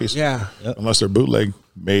physical copies. Yeah. Unless they're bootleg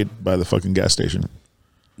made by the fucking gas station.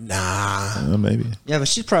 Nah. Maybe. Yeah, but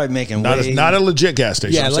she's probably making Not way. a legit gas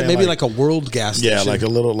station. Yeah, I'm saying maybe like a world gas station. yeah, like a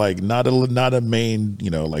little not a main,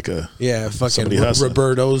 like a fucking somebody hustling.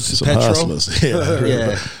 Roberto's Some Petro. hustlers. Yeah.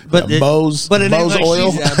 Yeah, but Yeah, Moe's but it ain't Moe's like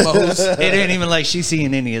oil. she's- Yeah, Moe's. It ain't even like she's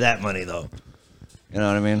seeing any of that money though. You know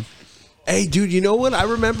what I mean? Hey, dude, you know what? I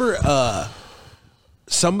remember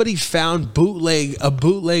somebody found a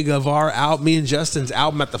bootleg of our album, me and Justin's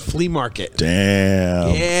album at the flea market.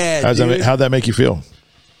 Damn. Yeah, dude. How'd that make you feel?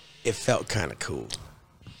 It felt kind of cool.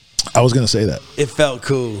 I was gonna say that. It felt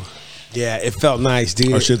cool. Yeah, it felt nice,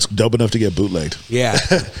 dude. Our shit's dope enough to get bootlegged. Yeah.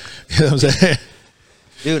 You know what I'm saying?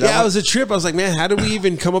 Dude, Yeah, it was a trip. I was like, man, how do we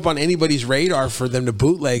even come up on anybody's radar for them to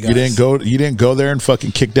bootleg us? You didn't go there and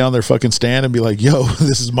fucking kick down their fucking stand and be like, "Yo,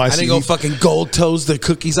 this is my." I didn't go fucking gold toes the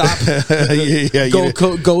cookies op. yeah, you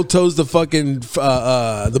didn't- gold toes the fucking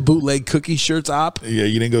the bootleg cookie shirts op. Yeah,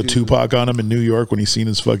 you didn't go Tupac on him in New York when he seen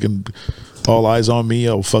his fucking All Eyes on Me,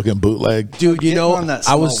 fucking bootleg. Dude, you Getting know, on that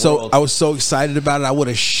I was small world. so excited about it. I would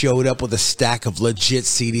have showed up with a stack of legit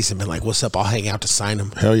CDs and been like, "What's up? I'll hang out to sign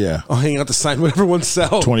them. Hell yeah, I'll hang out to sign whatever one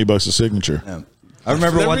sells." $20 a signature. I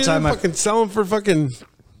remember one time I fucking sell them for fucking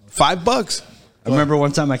 $5. I remember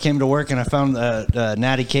one time I came to work and I found the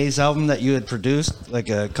Natty K's album that you had produced, like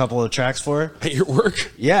a couple of tracks for. At your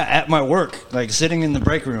work. Yeah, at my work, like sitting in the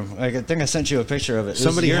break room. Like I think I sent you a picture of it.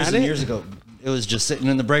 Somebody years had and it? years ago. It was just sitting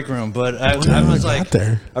in the break room, but I was like,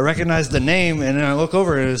 there. I recognized the name, and then I look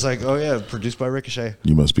over and it's like, oh yeah, produced by Ricochet.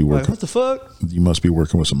 You must be I'm like, working. what the fuck? You must be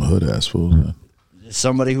working with some hood ass fools. Man.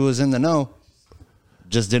 Somebody who was in the know,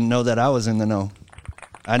 just didn't know that I was in the know.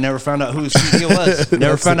 I never found out whose CD it was.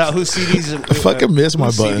 Never found out whose CDs. I fucking miss my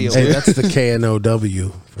whose CD buttons. it Hey, was. that's the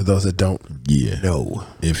KNOW for those that don't know.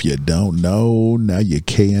 If you don't know, now you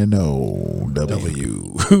KNOW.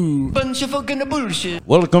 Bunch of fucking bullshit.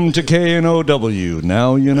 Welcome to KNOW.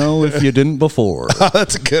 Now you know if you didn't before.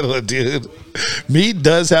 That's a good one, dude. Meat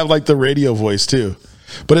does have like the radio voice too.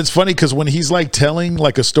 But it's funny because when he's like telling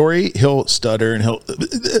like a story, he'll stutter and he'll.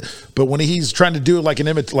 But when he's trying to do like an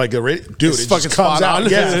dude, It's it fucking just comes spot out. on.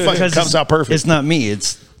 Yeah, it fucking Because comes out perfect. It's not me.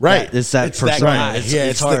 It's Right. It's that It's that persona. guy. Yeah,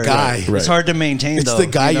 it's the hard. guy. Right. It's hard to maintain. It's though. the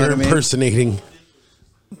guy You know you're what I mean? impersonating.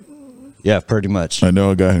 Yeah, pretty much. I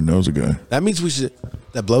know a guy who knows a guy. That means we should.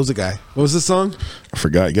 That blows a guy. What was the song? I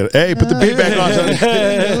forgot. You gotta, hey, put the beat back on.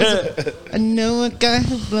 I know a guy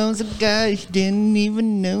who blows a guy he didn't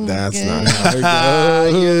even know. That's not how it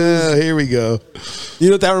goes. Yeah, here we go. You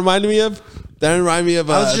know what that reminded me of? That reminded me of.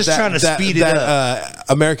 I was just trying to speed it up.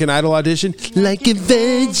 American Idol audition, like a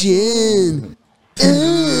virgin. Do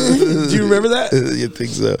you remember that? You think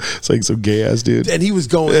so? It's like some gay ass dude. And he was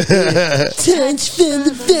going, touch from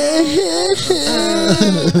the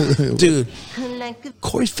dude.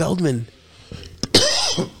 Corey Feldman.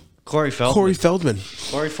 Corey Feldman. Corey Feldman.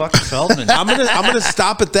 Corey fucking Feldman. I'm gonna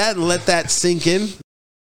stop at that and let that sink in.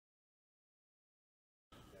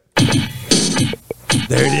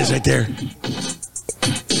 There it is, right there,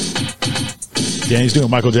 Danny's doing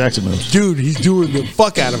Michael Jackson moves. dude. He's doing the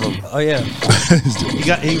fuck out of him. Oh yeah.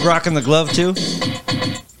 He rocking the glove too.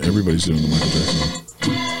 Everybody's doing the Michael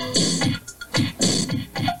Jackson.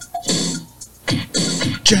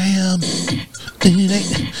 Jam. It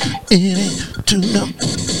ain't tonight.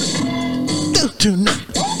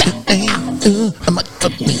 I might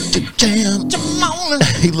fuck me to jam.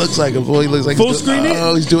 He looks like a boy. He looks like Full screen it?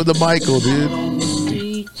 Oh, he's doing the Michael, dude. Oh,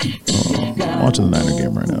 I'm watching the Niner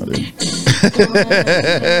game right now, dude.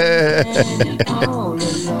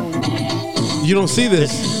 You don't see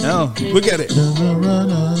this? No. Look at it.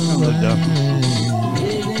 Look down.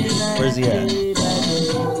 Where's he at?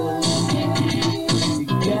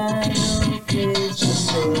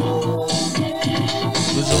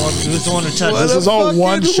 Who's the one who touched This it? is all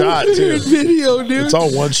one shot, Weird too. video, dude. It's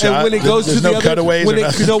all one shot. And when it goes There's to no the other, cutaways when or it,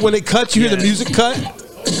 nothing. you know, when it cuts, you hear the music cut.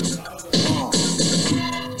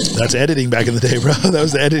 That's editing back in the day, bro. That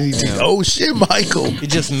was the editing team. Oh shit, Michael. He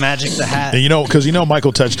just magicked the hat. And because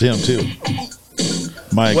Michael touched him too.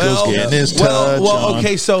 Michael's getting his touch on.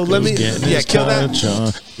 okay, so let me, Getting yeah, his kill that. touch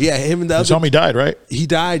on. Yeah, him and the You other. saw me died, right? He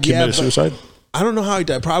died. Yeah, Committed but suicide. I don't know how he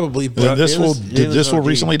died. Probably, but Did this it was- fool OD.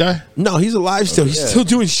 recently die? No, he's alive still. He's still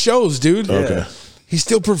doing shows, dude. Okay. He's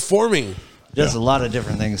still performing. Does a lot of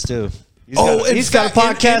different things too. He's He's got a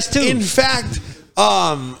podcast too. In fact,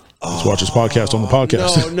 Let's watch his podcast on the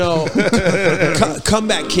podcast. no,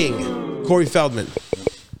 Comeback King, Corey Feldman.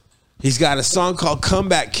 He's got a song called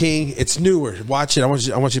Comeback King. It's newer. Watch it. I want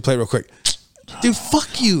you to play it real quick. Dude,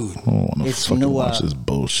 fuck you. I don't want to It's fucking no, watch this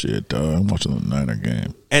bullshit, dog. I'm watching the Niner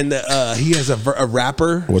game. And he has a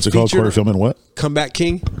rapper. What's it called? featured- Corey Feldman what? Comeback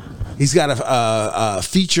King. He's got a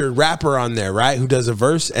featured rapper on there, right? Who does a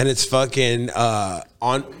verse, and it's fucking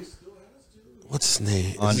on. What's his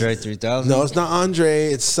name? Andre 3000. No, it's not Andre.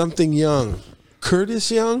 It's something Young. Curtis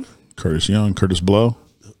Young? Curtis Young, Curtis Blow.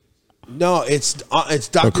 No, it's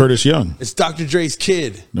Dr. Oh, Curtis Young. It's Dr. Dre's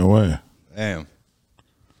kid. No way. Damn.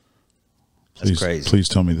 That's crazy. Please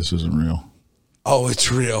tell me this isn't real. Oh,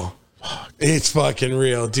 it's real. It's fucking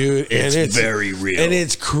real, dude. And it's very real. And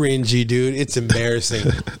it's cringy, dude. It's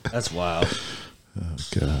embarrassing. That's wild. Oh,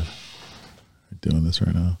 God. You're doing this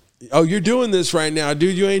right now. Oh, you're doing this right now,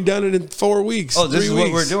 dude. You ain't done it in 4 weeks. Oh, this 3 is what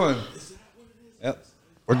weeks. we're doing. Yep.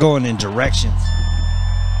 We're going in directions.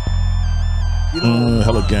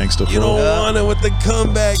 Hello, gangsta. You don't fool. want it with the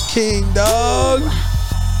Comeback King, dog.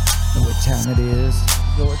 Know what time it is?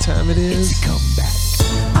 You know what time it is? It's a comeback.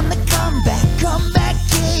 I'm the comeback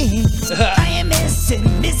king. I am missing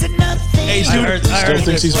nothing. Hey, I dude. heard Still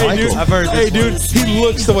thinks he's Hey, Michael. dude. I've heard Hey, this dude. He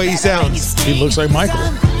looks the way he sounds. He looks like Michael.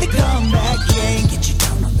 The comeback king. Get you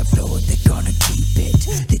down on the floor, they're gonna keep it.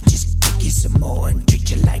 They just kick you some more and treat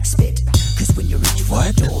you like spit. Cause when you reach for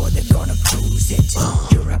the door, they're gonna cruise it.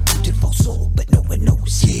 You're a beautiful soul, but no one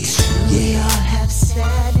knows it. We all have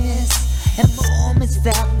sadness and moments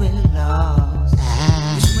that we lost.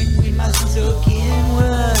 Just when we must look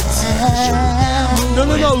inwards. No. I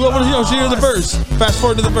want to hear the verse. Fast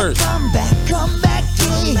forward to the verse. Comeback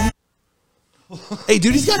king. Hey,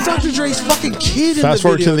 dude, he's got Dr. Dre's fucking kid in Fast the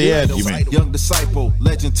forward video. to the dude. end, you mean? Young disciple,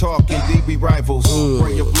 legend talking, DB rivals.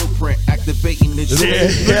 Bring your blueprint, activating the Yeah,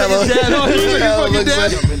 Dad, oh, he's like your fucking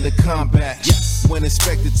dad. Jump in the combat. Yes. when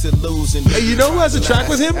expected to lose. And Hey, you know who has a track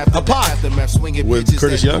with him? A Pac. With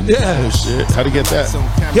Curtis Young? Yeah. Oh, shit. How'd he get that?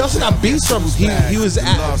 He also got beats from. He was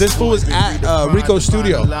at this fool was at Rico's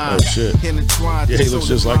studio. Oh, shit. Yeah, he looks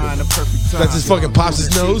just like him. That's his fucking pops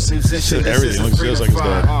his nose. Everything looks just like his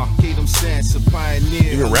dad.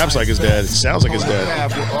 He even raps like his dad. It sounds like his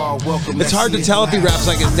dad. It's hard to tell if he raps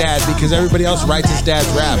like his dad because everybody else writes his dad's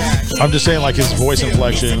raps. I'm just saying, like his voice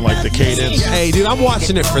inflection, like the cadence. Hey, dude, I'm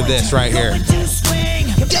watching it for this right here.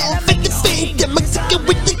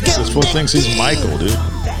 This fool thinks he's Michael, dude.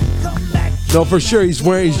 No, for sure. He's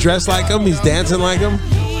dressed like him. He's dancing like him.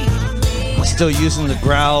 Still using the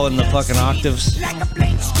growl and the fucking octaves.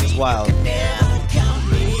 It's wild.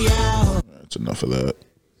 That's enough of that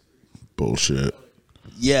bullshit.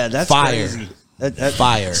 Yeah, that's Fire. crazy. That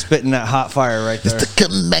Fire. Spitting that hot fire right there.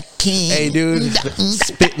 Hey, dude.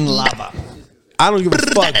 Spitting lava. I don't give a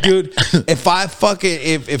fuck, dude.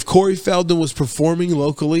 If Corey Feldman was performing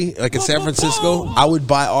locally, like in San Francisco, I would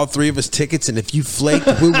buy all three of his tickets. And if you flaked,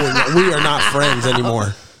 we are not friends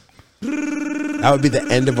anymore. That would be the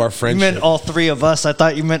end of our You friendship. meant all three of us. I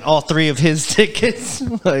thought you meant all three of his tickets.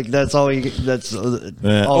 Like that's all he. That's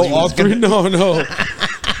Yeah. all. He all was three? gonna- No.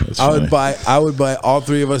 That's I would funny. buy all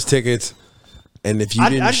three of us tickets. And if you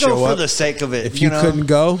didn't I'd show go for up, the sake of it. if you know? couldn't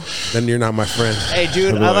go, then you're not my friend. Hey,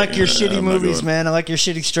 dude, I'd be I like, like your "Nah, shitty I'm not movies, going." man. I like your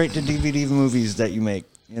shitty straight to DVD movies that you make.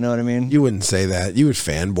 You know what I mean? You wouldn't say that. You would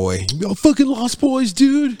fanboy. Yo, fucking Lost Boys,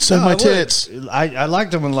 dude. Suck No, my I would. tits. I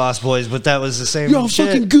liked them in Lost Boys, but that was the same Yo, shit.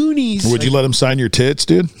 fucking Goonies. Would you let him sign your tits,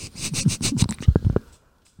 dude?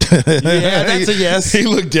 Yeah, that's a yes. He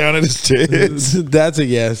looked down at his tits. That's a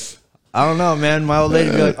yes. I don't know, man. My old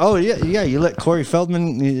lady be like, "Oh yeah. You let Corey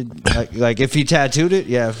Feldman like if he tattooed it,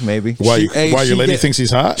 yeah, maybe." Why Hey, your she lady get- thinks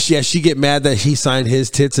he's hot? Yeah, she get mad that he signed his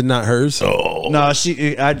tits and not hers. Oh. No,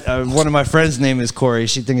 one of my friends' name is Corey.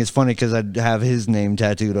 She think it's funny because I'd have his name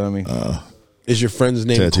tattooed on me. Is your friend's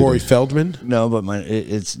name Tattooed. Corey Feldman? No, but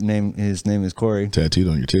his name is Corey. Tattooed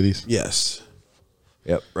on your titties? Yes.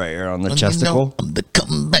 Yep, right here on the chesticle. I'm the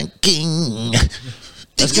comeback king.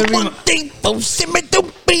 That's gonna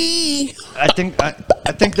be I think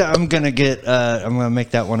that I'm gonna get. I'm gonna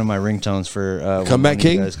make that one of my ringtones for Comeback when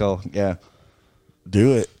you King? guys call. Yeah,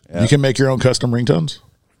 Do it. You can make your own custom ringtones?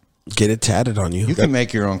 Get it tatted on you. you can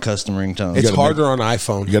make your own custom ringtone. It's gotta harder on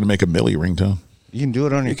iPhone. You got to make a Millie ringtone. You can do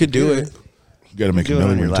it on your. You could do computer. it. You got to make Do a it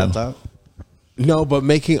Millie on your ringtone. laptop. No, but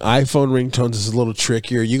making iPhone ringtones is a little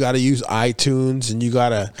trickier. You got to use iTunes, and you got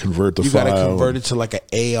to Convert the You got to file. convert it to like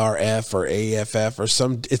a ARF or AFF or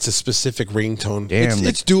some. It's a specific ringtone. Damn,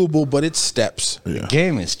 it's doable, but it's steps. Yeah.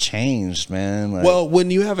 Game has changed, man. Like, Well, when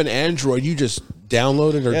you have an Android, you just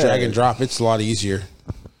download it or Yeah. drag and drop. It's a lot easier.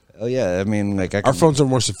 oh yeah, I mean, like I Our can, phones are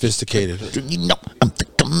more sophisticated. You know I'm the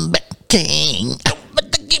comeback king.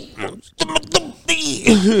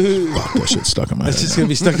 Fuck, that shit stuck in my head. It's just gonna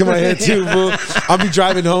be stuck in my head too, bro. I'll be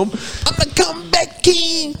driving home. I'm the comeback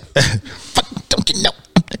king. Fuck, don't you know?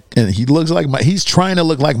 And he looks like Mike. He's trying to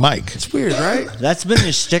look like Mike. It's weird, right? That's been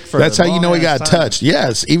his shtick for. That's a how you know he long-ass got time. touched.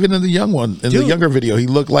 Yes, even in the young one, in the Dude. younger video, he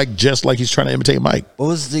looked like just like he's trying to imitate Mike. What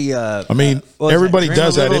was the? I mean, what was everybody Dream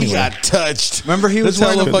does a that Little? anyway. Got touched. Remember he was That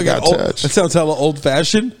sounds wearing like got old, touched. that sounds hella old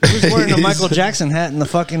fashioned. he was wearing a Michael Jackson hat and the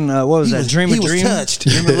fucking what was that? Dream a Dream.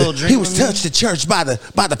 Dream a Little Dream. He was with me? touched at church by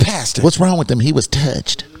the pastor. What's wrong with him? He was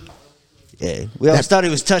touched. Yeah, we always thought he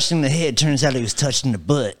was touched in the head. Turns out he was touched in the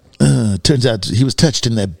butt. Turns out he was touched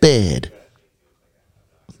in the bed.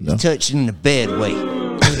 No? Touched in the bed. Wait.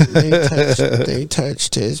 They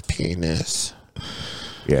touched his penis.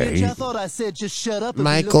 Yeah. Bitch, I thought I said just shut up. And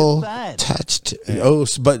Michael be looking fine.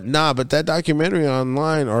 touched. But that documentary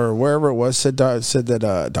online or wherever it was said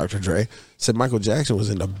that Dr. Dre said Michael Jackson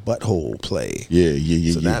was in the butthole play.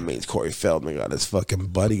 Yeah. So that means Corey Feldman got his fucking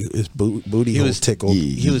booty hole tickled.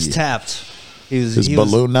 He was tapped. His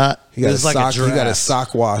balloon knot. He got It his was like a sock. He got his giraffe.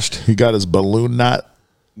 sock washed. He got his balloon knot.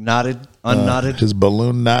 knotted, unknotted. His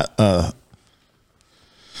balloon knot.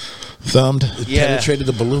 Thumbed. Yeah. Penetrated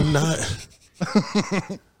the balloon knot.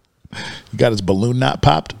 He got his balloon knot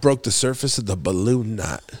popped. Broke the surface of the balloon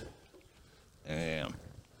knot. Damn.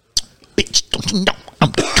 Bitch, don't you know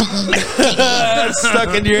I'm the comeback king?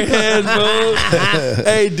 Stuck in your head, bro.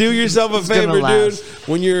 Hey, do yourself a favor, dude. last.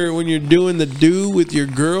 When you're doing the do with your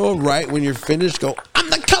girl, right when you're finished, go, I'm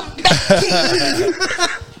the comeback king.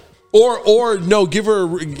 or no, give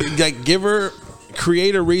her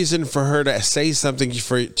create a reason for her to say something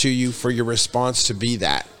to you for your response to be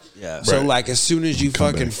that. Yeah. So Right. like as soon as you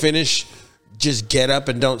fucking back. finish, just get up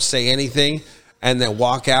and don't say anything. And then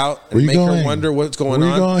walk out and Where you make her going? wonder what's going Where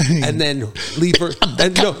you on, going? and then leave her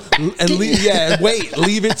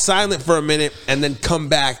leave it silent for a minute, and then come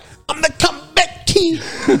back. I'm the comeback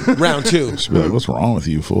Round 2. She'd be like, what's wrong with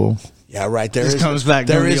you, fool? Yeah, right. This comes back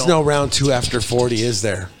There to is real. no round 2 after 40, is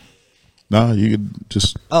there? No, you could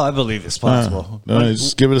just Oh, I believe it's possible.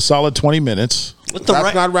 just give it a solid 20 minutes. With the That's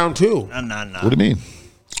right, not round 2. no. What do you mean?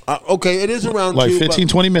 Okay, it is a round Like 2. 15,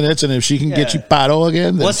 20 minutes, and if she can get you Yeah. paro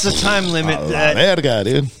again, then What's the time limit? verga,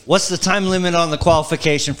 dude. What's the time limit on the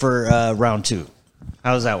qualification for round 2?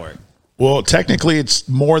 How does that work? Well, technically, it's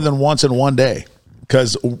more than once in one day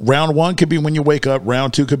because round 1 could be when you wake up,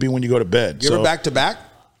 round 2 could be when you go to bed. You ever back to back?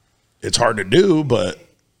 It's hard to do, but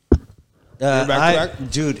back to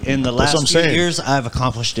back? Dude, in the That's what I'm last few saying. years, I've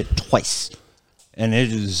accomplished it twice, and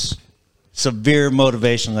it is severe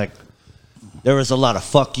motivation. Like there was a lot of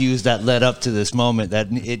fuck yous that led up to this moment. That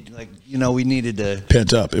it, like we needed to.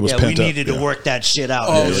 pent up. It was pent we up. needed to work that shit out.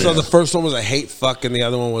 Oh, so the first one was a hate fuck and the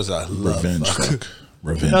other one was a love Revenge fuck. fuck.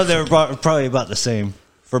 Revenge. No, they were probably about the same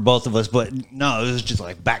for both of us, but no, it was just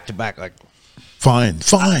like back to back. Like Fine.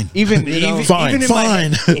 even Fine. even in my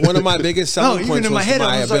head- One of my biggest selling even points in my was head, I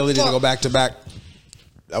my was like, ability to fuck. go back to back.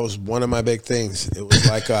 That was one of my big things. It was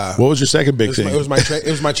like What was your second big thing? it was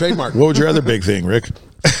my trademark. What was your other big thing, Rick?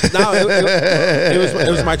 No, it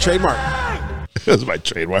was my trademark. It was my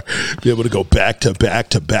trademark. Be able to go back to back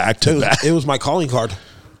to back to back. It was my calling card.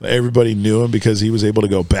 Everybody knew him because he was able to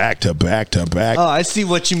go back to back to back. Oh, I see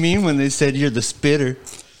what you mean when they said you're the spitter.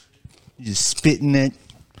 You're just spitting it.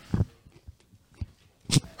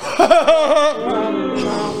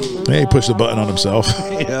 He pushed the button on himself.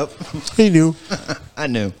 Yep, He knew. I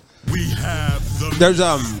knew. There's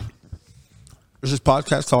this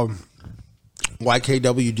podcast called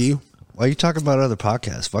YKWD. Why are you talking about other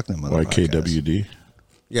podcasts? Fuck them other podcasts. YKWD.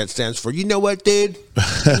 Yeah, it stands for You Know What, Dude.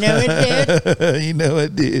 You know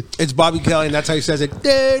it did. It's Bobby Kelly, and that's how he says it.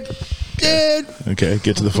 Dude. Okay,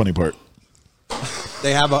 get to the funny part.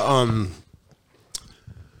 They have a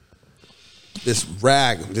this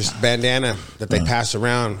rag, this bandana that they pass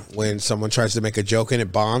around when someone tries to make a joke and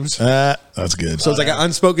it bombs. That's good. So it's like an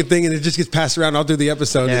unspoken thing, and it just gets passed around all through the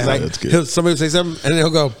episode. Yeah. It's like That's good. somebody will say something, and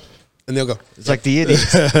they'll go, and they'll go. It's like the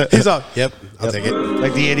idiots. He's all, yep, I'll take it.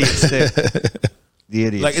 Like the idiot stick. The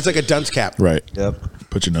idiots. Like it's like a dunce cap. Right. Yep.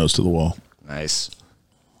 Put your nose to the wall. Nice.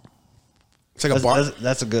 It's like a bomb.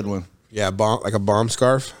 That's a good one. Yeah, like a bomb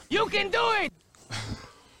scarf. You can do it.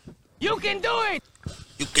 You can do it.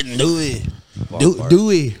 You can do it. Do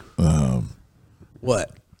it.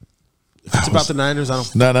 What? If it's about the Niners, I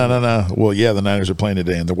don't. No. Well, yeah, the Niners are playing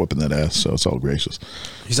today, and they're whooping that ass, so it's all gracious.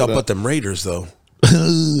 He's all but them Raiders, though.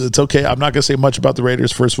 It's okay. I'm not going to say much about the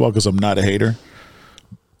Raiders, first of all, because I'm not a hater.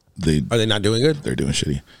 Are they not doing good? They're doing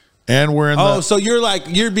shitty. And we're in So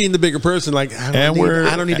you're being the bigger person. Like, I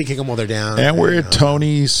don't need to kick them while they're down. And we're at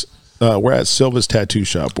Tony's. We're at Silva's tattoo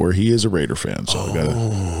shop where he is a Raider fan, so I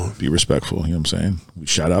gotta be respectful. You know what I'm saying? We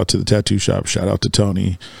shout out to the tattoo shop. Shout out to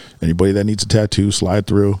Tony. Anybody that needs a tattoo, slide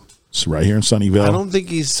through. It's right here in Sunnyvale. I don't think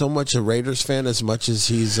he's so much a Raiders fan as much as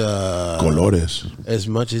he's Colores. as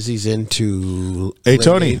much as he's into Hey,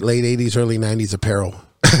 Tony. late 80s, early 90s apparel.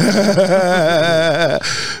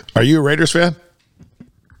 Are you a Raiders fan?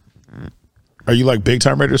 Are you like big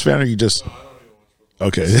time Raiders fan, or are you just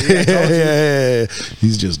okay? Yeah.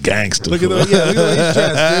 He's just gangster. Look at fool. look at the way he's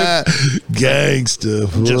dressed, dude. Gangster.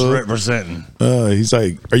 fool. Just representing. He's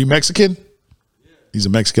like, are you Mexican? He's a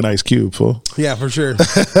Mexican Ice Cube, fool. Yeah, for sure.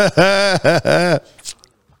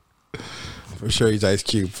 For sure, he's Ice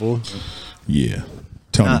Cube, fool. Yeah.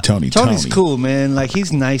 Tony's Tony's cool, man. Like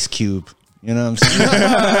he's nice cube. You know what I'm saying?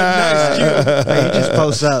 Nice Cube. Like, he just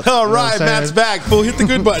posts up. All you know what right, I'm Matt's saying? back, fool. Hit the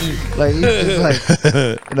good button. Like he's just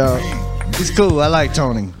like, he's cool. I like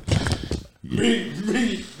Tony.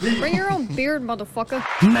 Bring your own beard, motherfucker.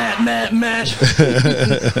 Matt.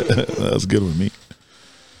 That was good with me.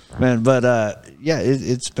 Man, but yeah,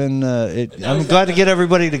 it's been. I'm glad to get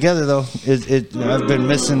everybody together, though. I've been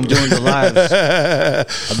missing doing the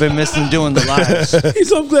lives. He's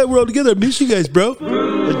so glad we're all together. I miss you guys, bro.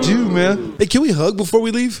 I do, man. Hey, can we hug before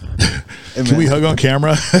we leave? Hey, Can we hug on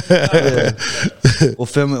camera? We'll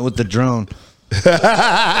film it with the drone.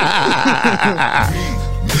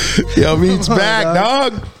 Yo, Meat's back,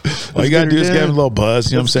 dog. All you gotta do is give him a little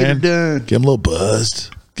buzz. You know what I'm saying? Let's get her done. Give him a little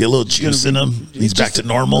buzzed. Get a little juice in him. He's back to A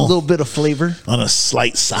normal little bit of flavor. on a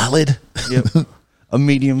slight solid. Yep. A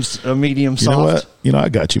medium soft. You know what? You know, I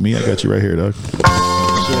got you, me. I got you right here, dog.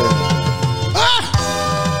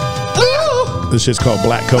 This shit's called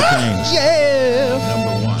black cocaine.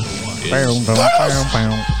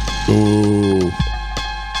 Ooh.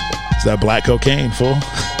 Is that black cocaine, fool?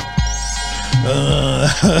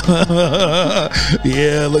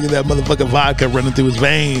 Yeah, look at that motherfucking vodka running through his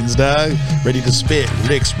veins, dog. Ready to spit.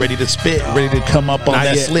 Rick's ready to spit. Ready to come up on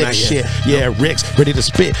that slick shit. Yeah, Rick's ready to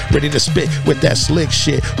spit. Ready to spit with that slick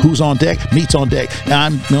shit. Who's on deck? Meat's on deck. Now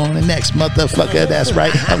I'm going the next motherfucker. That's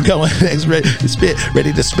right. I'm going next. Ready to spit.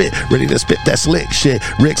 Ready to spit. Ready to spit that slick shit.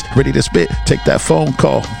 Rick's ready to spit. Take that phone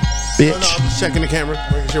call, bitch. No, I'm just checking the camera.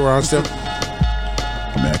 Making sure we're on still.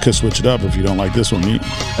 I mean, I could switch it up if you don't like this one, Meat.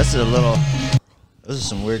 That's a little. Those are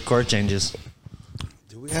some weird chord changes.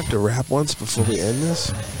 Do we have to rap once before we end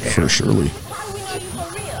this? For surely.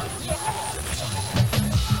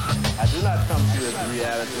 I do not come to this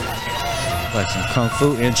reality. Like some kung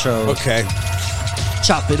fu intro. Okay.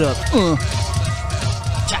 Chop it up.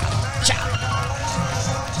 Chop, chop.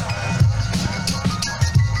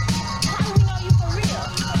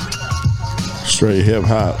 Straight hip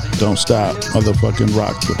hop, don't stop. Motherfucking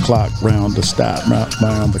rock the clock, round the stop,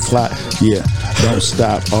 round the clock. Yeah, don't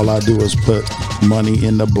stop. All I do is put money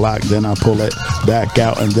in the block, then I pull it back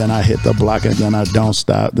out, and then I hit the block, and then I don't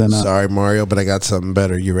stop. Then I. Sorry, Mario, but I got something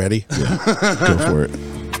better. You ready? Yeah. Go for it.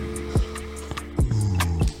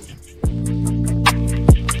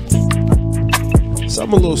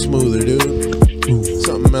 Something a little smoother, dude.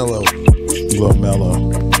 Something mellow. A little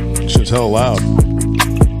mellow. Shit's hella loud.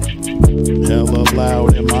 Hella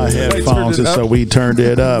loud in my headphones, and so we turned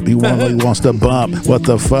it up. He wants to bump. What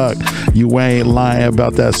the fuck? You ain't lying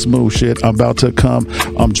about that smooth shit. I'm about to come.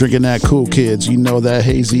 I'm drinking that Cool Kids. You know that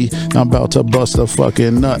hazy. I'm about to bust a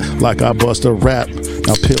fucking nut like I bust a rap.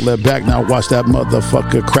 Now peel it back. Now watch that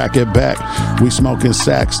motherfucker crack it back. We smoking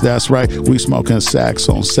sacks. That's right. We smoking sacks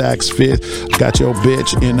on Saks Fifth. Got your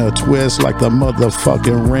bitch in a twist like the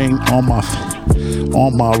motherfucking ring on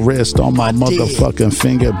my wrist, on my motherfucking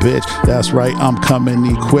finger, bitch. That's right, I'm coming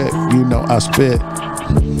equipped. You know I spit.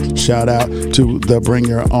 Shout out to the Bring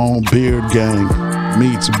Your Own Beard gang.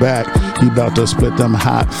 Meat's back. He about to split them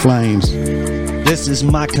hot flames. This is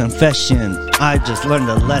my confession. I just learned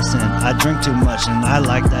a lesson. I drink too much and I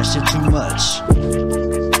like that shit too much.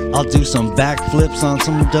 I'll do some backflips on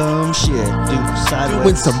some dumb shit. Do sideways.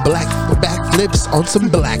 Doing some backflips on some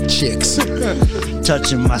black chicks.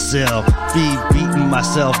 Touching myself, beating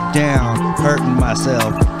myself down, hurting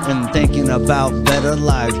myself, and thinking about better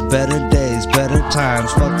life, better days, better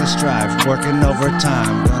times. Fuck the strife, working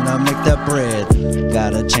overtime, gonna make that bread.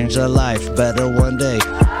 Gotta change their life, better one day.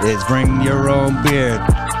 It's bring your own beard.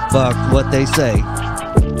 Fuck what they say.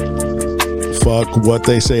 Fuck what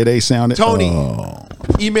they say. They sounded. Tony,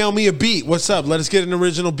 email me a beat. What's up? Let us get an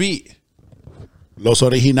original beat. Los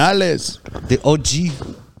Originales. The OG.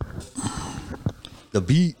 The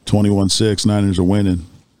beat. 21-6. Niners are winning.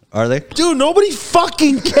 Are they? Dude, nobody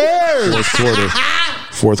fucking cares.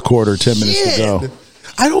 Fourth quarter, 10 minutes to go.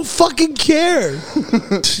 I don't fucking care.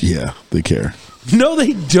 Yeah, they care. No,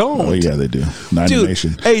 they don't. Oh, yeah, they do. Niner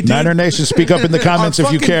Nation. Hey, dude. Niner Nation, speak up in the comments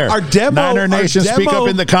if you care. Niner Nation, speak up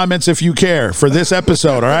in the comments if you care for this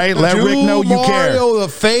episode, all right? Let Rick know you care. Mario the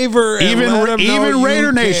favor. Even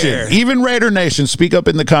Raider Nation. Even Raider Nation, speak up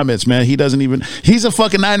in the comments, man. He's a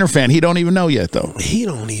fucking Niner fan. He don't even know yet, though. He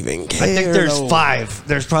don't even care. I think there's 5.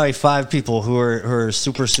 There's probably 5 people who are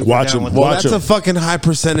super watch down him. with That's a fucking high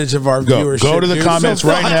percentage of our viewership. Go to the comments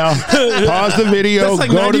right now. Pause the video. That's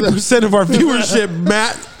like 90% of our viewership,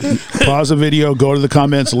 Matt. Pause the video, go to the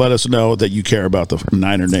comments, let us know that you care about the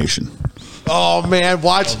Niner Nation. Oh man,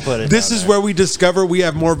 watch. This is where we discover we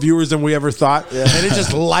have more viewers than we ever thought. Yeah. And it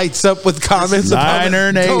just lights up with comments Niner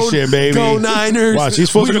about Nation, baby. Go Niners. Watch, these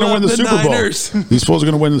fools are going to win the Super Bowl. These fools are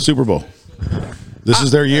going to win the Super Bowl. This is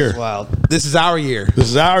their year. Wow. This is our year. This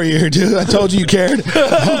is our year, dude. I told you cared.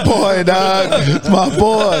 My boy, dog. My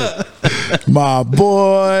boy. My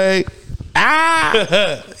boy.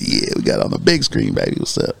 Yeah, we got it on the big screen, baby.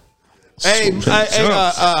 What's up? Hey,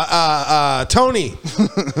 Tony,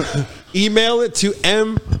 email it to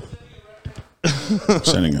M.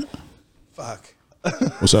 Sending it. Fuck.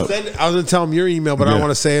 What's up? I was going to tell him your email, but I don't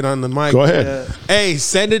want to say it on the mic. Go ahead. Hey,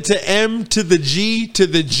 send it to M to the G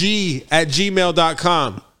at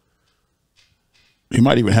gmail.com. He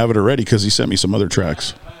might even have it already because he sent me some other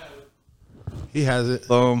tracks. He has it.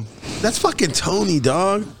 Boom. That's fucking Tony,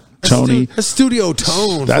 dog. Tony. That's Studio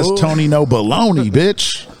Tone. That's fool. Tony No Baloney,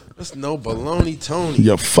 bitch. That's no baloney Tony.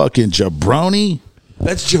 You fucking jabroni.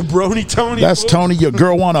 That's jabroni Tony. That's fool. Tony. Your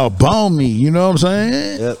girl want to bone me. You know what I'm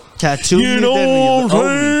saying? Yep. Tattoo. You know what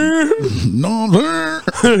I'm saying? No,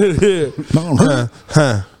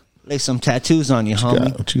 no. Lay some tattoos on you,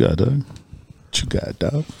 homie. What you got, dog? What you got,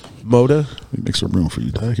 dog? Moda. Make some room for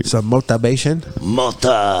you, dog. Here. Some motivation.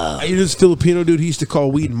 Mota. I knew this Filipino dude. He used to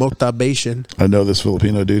call weed motivation. I know this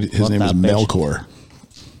Filipino dude. His name is Motivation. Melkor.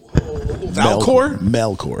 Falcor?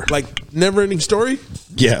 Melkor. Like Never Ending Story?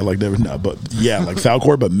 Yeah, like never. No, but yeah, like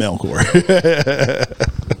Falcor, but Melkor.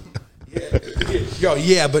 Yo,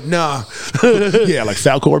 yeah, but nah. Yeah, like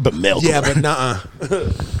Falcor, but Melkor. Yeah, but nah.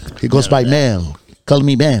 He goes by Mel. Call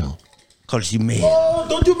me Mel. Calls you man. Oh,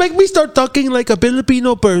 don't you make me start talking like a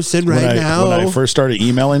Filipino person right now. When I first started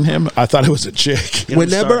emailing him, I thought it was a chick.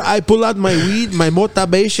 Whenever I pull out my weed, my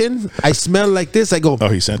motivation, I smell like this. I go. Oh,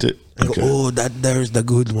 he sent it. I go, oh, there's the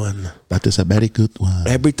good one. That is a very good one.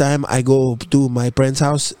 Every time I go to my friend's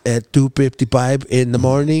house at 2:55 in the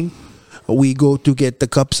morning, we go to get the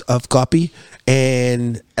cups of coffee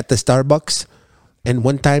and at the Starbucks. And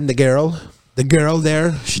one time the girl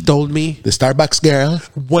there, she told me. The Starbucks girl.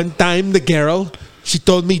 One time the girl, she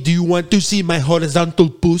told me, do you want to see my horizontal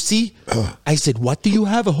pussy? I said, what, do you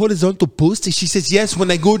have a horizontal pussy? She says, yes,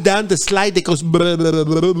 when I go down the slide, it goes. Are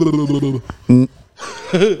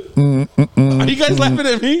you guys laughing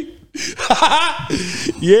at me?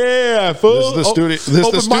 Yeah, fool. This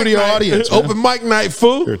is the studio audience. Man. Open mic night,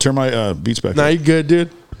 fool. Here, turn my beats back. Nah, you good,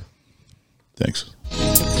 dude. Thanks.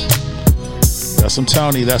 That's some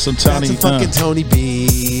Tony. That's some Tony. That's a fucking Tony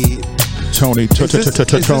beat. Tony.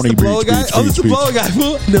 Tony beats. Oh, it's a blower guy.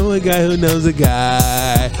 Fool. Know a guy who knows a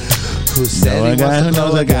guy. Who said know a guy who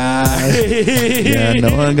knows a guy. Yeah,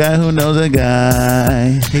 know a guy who knows a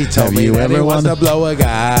guy. He told me that he wants to blow a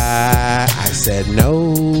guy. I said,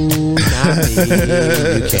 no, not me.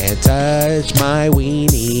 You can't touch my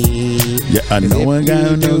weenie. Yeah, I know a guy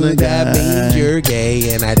who knows a guy. That means you're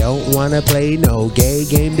gay, and I don't want to play no gay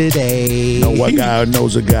game today. Know a guy who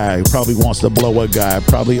knows a guy. Probably wants to blow a guy.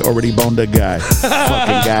 Probably already boned a guy.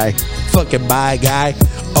 Fucking guy. Fucking bye guy.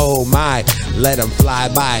 Oh my, let him fly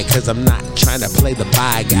by, cause I'm not trying to play the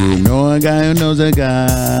bye guy. You know a guy who knows a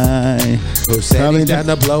guy. Who said Probably he's down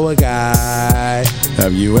to blow a guy.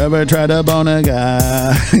 Have you ever tried to bone a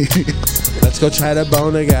guy? Let's go try to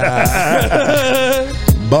bone a guy.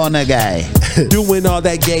 Bone a guy. Doing all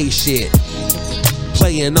that gay shit.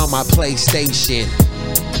 Playing on my PlayStation.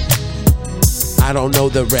 I don't know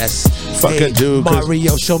the rest. Fuck hey, it, dude.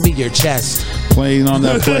 Mario, show me your chest. Playing on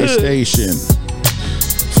that PlayStation.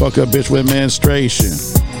 Fuck a bitch with menstruation.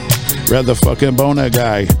 Rather fucking bone a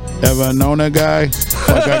guy. Ever known a guy?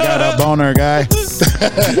 Fuck, I got a boner guy.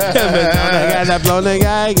 Got a boner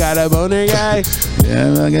guy. Got a boner guy.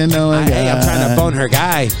 Yeah, fucking know a guy. Hey, I'm trying to bone her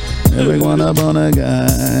guy. Never wanna bone a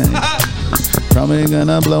guy. Probably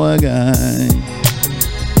gonna blow a guy.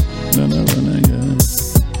 Gonna bone a guy.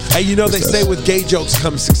 Hey, you know they say with gay jokes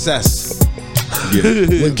comes success. Yeah.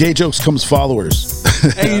 With gay jokes comes followers.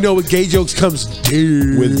 Hey, you know with gay jokes comes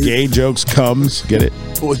dude. With gay jokes comes, get it?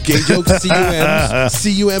 With gay jokes,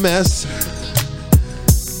 C-U-M-S.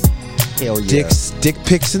 Hell yeah. Dick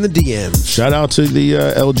pics in the DMs. Shout out to the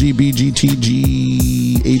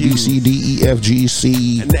LGBTG,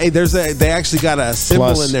 ABCDEFGC. And hey, they actually got a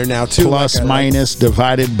symbol in there now too. Plus, like minus,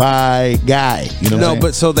 divided by guy. You know what I'm saying?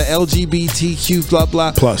 But so the LGBTQ blah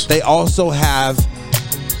blah. Plus, they also have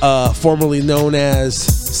formerly known as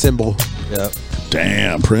symbol. Yep.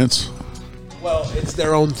 Damn, Prince. Well, it's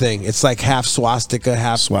their own thing. It's like half swastika,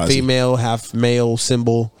 half female, half male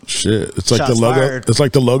symbol. Shit, it's like Shots the logo. fired. It's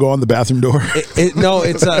like the logo on the bathroom door. No,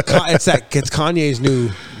 it's Kanye's new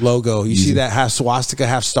logo. You see that half swastika,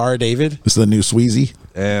 half Star of David? It's the new Sweezy.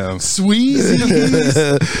 Damn. Sweezy.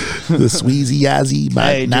 The Sweezy Yazzie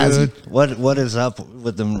by Hey, Nazi. dude, what is up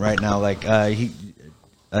with him right now? Like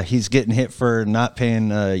he's getting hit for not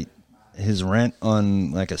paying his rent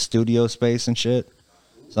on like a studio space and shit,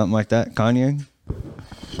 something like that. Kanye.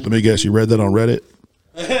 Let me guess, you read that on Reddit?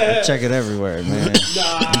 I check it everywhere, man.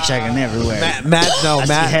 I'm checking everywhere. Matt, I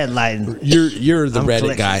see headline. You're the I'm Reddit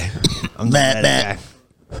clicking. guy. I'm the Reddit guy.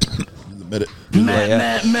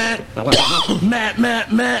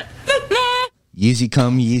 Matt. Yeezy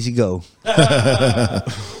come, Yeezy go.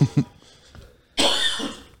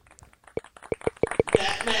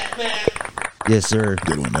 Yes, sir.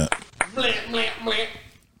 Good one, Matt.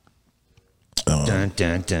 Dun,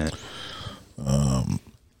 dun, dun.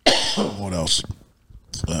 What else?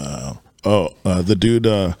 The dude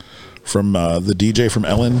from the DJ from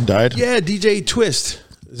Ellen died. Yeah, DJ Twist.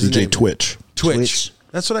 DJ Twitch. Twitch.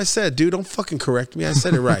 That's what I said, dude. Don't fucking correct me. I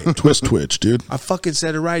said it right. Twitch, dude. I fucking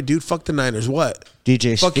said it right, dude. Fuck the Niners. What?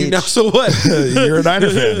 DJ Fuck you Stitch. now. So what? You're a Niner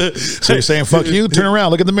fan. So you're saying fuck you? Turn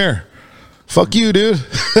around. Look in the mirror. Fuck you, dude.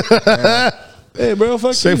 Hey, bro.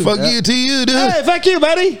 Fuck Say you. fuck you to you, dude. Hey, fuck you,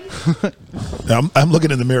 buddy. I'm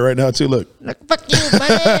looking in the mirror right now too. Look. Fuck you,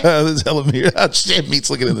 buddy. There's hella mirror. Oh, shit, Meat's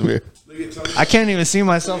looking in the mirror. I can't even see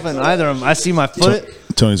myself in either of them. I see my foot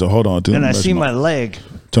Tony's like, hold on, dude. and I see my leg.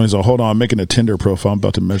 Tony's like, hold on, I'm making a Tinder profile. I'm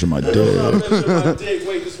about to measure my dick.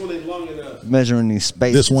 Wait, this one ain't long enough. measuring these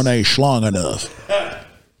spaces. This one ain't schlong enough.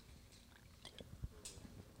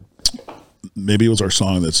 Maybe it was our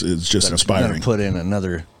song it's just inspiring. Gonna put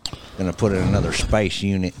in another space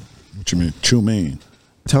unit. What you mean? Chew mean?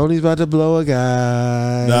 Tony's about to blow a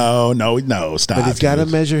guy. No, stop. But he's got to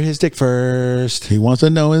measure his dick first. He wants to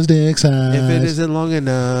know his dick size. If it isn't long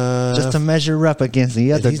enough. Just to measure up against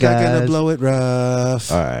the other guys. He's not going to blow it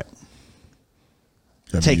rough. All right.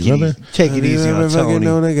 Take it Have easy you on ever fucking Tony.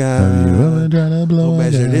 known a guy Have you ever tried to blow who a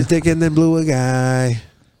measured guy? his dick and then blew a guy?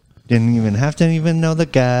 Didn't even have to know the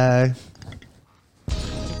guy.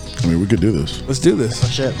 I mean, we could do this. Let's do this. Oh,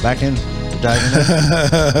 shit, back in. Diving in.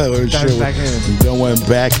 Oh, shit, Diving back in. we going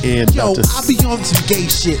back in. Yo, About to- I'll be on some gay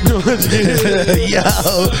shit.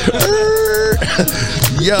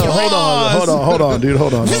 Yo, hold on, dude.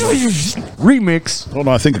 Hold on. Remix. Hold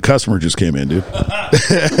on, I think a customer just came in, dude.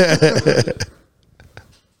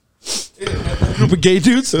 Group of gay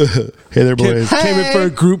dudes. Hey there, boys. Came in for a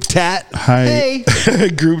group tat. Hi. Hey.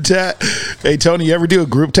 Group tat. Hey, Tony, you ever do a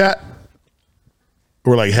group tat?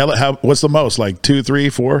 Or like, what's the most? Like 2, 3,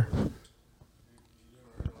 4?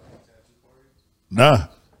 Nah.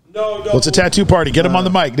 No. What's a tattoo party? Get him on the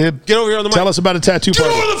mic, dude. Get over here on the mic. Tell us about a tattoo Get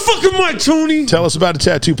party. over the fucking mic, Tony. Tell us about a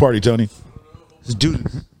tattoo party, Tony. Dude.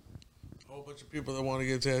 Whole bunch of people that want to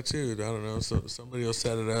get tattooed. I don't know. So somebody will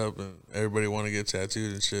set it up, and everybody want to get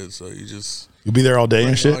tattooed and shit. So you just You'll be there all day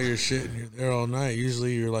and bring all shit? your shit, and you're there all night.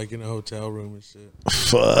 Usually, you're like in a hotel room and shit.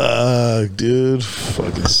 Fuck, dude.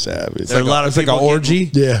 Fucking savage. There are a lot of It's like an people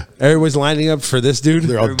orgy. Yeah. Everyone's lining up for this dude.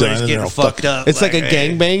 They're all done Everybody's and they're getting all fucked fucking. up. It's like a hey,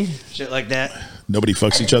 gangbang. shit like that. Nobody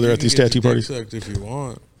fucks each other You at can these get tattoo your dick parties? sucked if you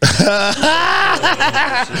want.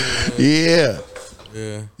 Yeah.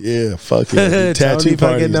 Yeah. Fuck yeah. dude. Tattoo Tony fucking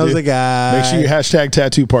parties. knows dude. a guy. Make sure you hashtag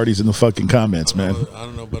tattoo parties in the fucking comments, man. I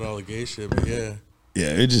don't know about all the gay shit, but yeah.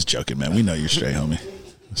 Yeah, you're just joking, man. We know you're straight, homie.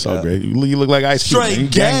 It's all great. You look like Ice Cube. Straight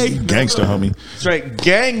man. You gay. Gangster, homie. Straight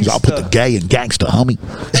gang. I'll put the gay in gangster, homie.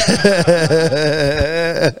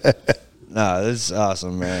 Nah, this is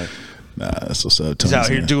awesome, man. Nah, that's what's up. He's Tony's out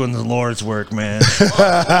here man. doing the Lord's work, man. He's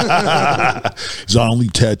I only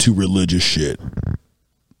tattoo religious shit.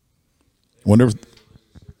 Wonder if,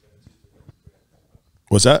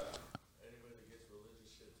 what's that?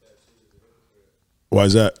 Why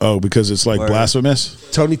is that? Oh, because it's like Word. blasphemous?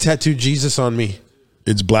 Tony tattooed Jesus on me.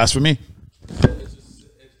 It's blasphemy?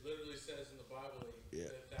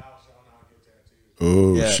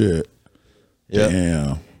 Oh, Yeah. shit. Yeah.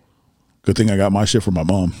 Damn. Good thing I got my shit from my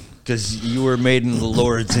mom. Because you were made in the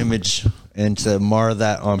Lord's image, and to mar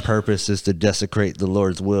that on purpose is to desecrate the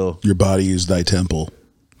Lord's will. Your body is thy temple.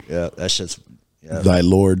 Yeah, that shit's. Yeah. Thy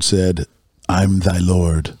Lord said, I'm thy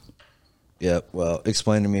Lord. Yeah. Well,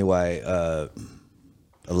 explain to me why a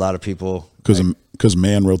lot of people. Because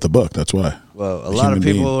man wrote the book. That's why. Well, a lot of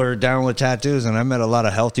people are down with tattoos, and I met a lot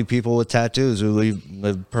of healthy people with tattoos who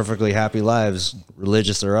live perfectly happy lives,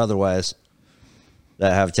 religious or otherwise,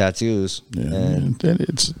 that have tattoos. Yeah, And and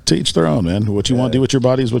it's to each their own, man. What you want to do with your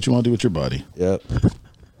body is what you want to do with your body. yep.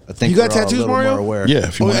 I think You got we're all a tattoos, little Mario? more aware. Yeah,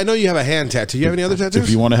 if you I want, know you have a hand tattoo. You have any other tattoos? if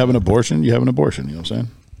you want to have an abortion, you have an abortion. You know what I'm saying?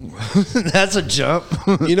 That's a jump.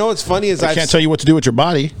 You know what's funny is I can't tell you what to do with your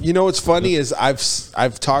body. You know what's funny is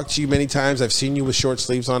I've talked to you many times. I've seen you with short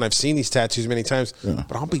sleeves on. I've seen these tattoos many times. Yeah.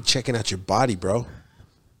 But I'll be checking out your body, bro.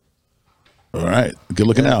 All right, good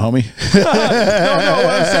looking out, homie. No,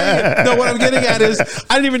 what I'm saying. No, what I'm getting at is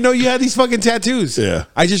I didn't even know you had these fucking tattoos. Yeah.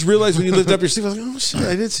 I just realized when you lifted up your sleeve, I was like, oh shit,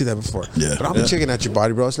 I did see that before. Yeah. But I'll be checking out your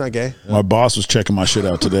body, bro. It's not gay. My boss was checking my shit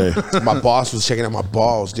out today. My boss was checking out my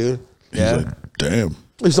balls, dude. He's like, damn.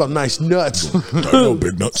 He's all nice nuts. I know,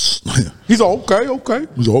 big nuts. He's all okay.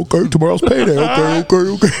 He's like, okay, tomorrow's payday.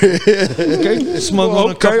 Okay.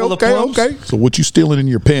 Smuggling a couple of plums. So what you stealing in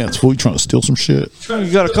your pants? Fool, you trying to steal some shit?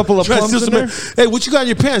 You got a couple of Trying to plums steal in some- there? Hey, what you got in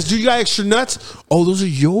your pants? Dude, you got extra nuts? Oh, those are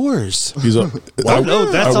yours. He's like, Oh,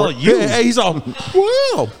 no, that's all you. Hey, he's all,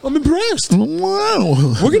 wow, I'm impressed. wow.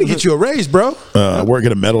 We're going to get you a raise, bro. I work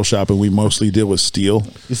at a metal shop and we mostly deal with steel.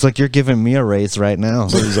 It's like you're giving me a raise right now.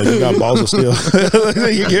 So he's like, you got balls of steel.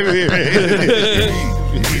 You give me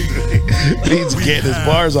He's getting his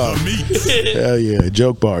bars off. Hell yeah.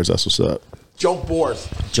 Joke bars. That's what's up. Joke Boars.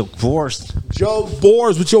 Joke forced. Joke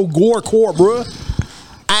Boars with your gore core, bro.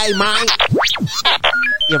 Hey, man.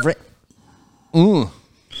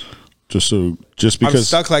 Just I'm because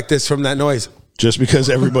stuck like this from that noise. just because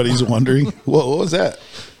everybody's wondering. What was that?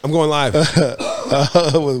 I'm going live.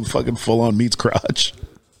 With fucking full on meets crotch.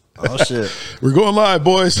 Oh, shit. We're going live,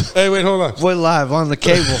 boys. Hey, wait, hold on. We're live on the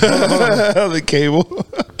cable. The cable.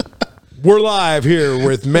 We're live here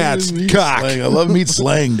with Matt's Cock. Slang. I love meat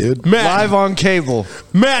slang, dude. Matt, Live on cable.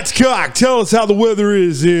 Matt's Cock. Tell us how the weather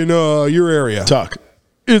is in your area. Talk.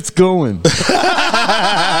 It's going.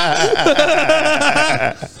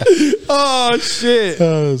 Oh shit!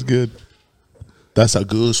 Oh, that's good. That's a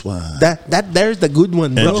goose one. There's the good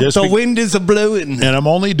one, And bro. just The be- wind is a blowing. And I'm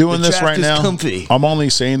only doing The this draft right is now. comfy. I'm only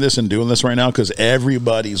saying this and doing this right now because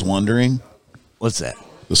everybody's wondering What's that?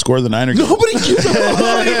 the score of the Niner game. Nobody gives a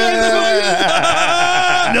fuck.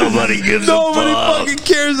 Nobody gives Nobody fucking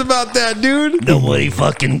cares about that, dude. Nobody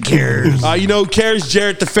fucking cares. You know who cares?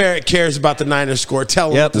 Jarrett the Ferret cares about the Niners score. Tell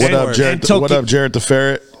him. Yep. the What up, score. Jarrett? And Toki- What up, Jarrett the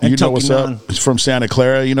Ferret? and You know what's Toki up? It's from Santa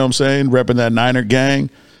Clara. You know what I'm saying? Repping that Niner gang.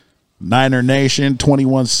 Niner Nation,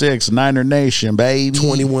 21-6. Niner Nation, baby.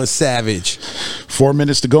 21 Savage. 4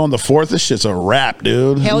 minutes to go in the fourth. This shit's a wrap,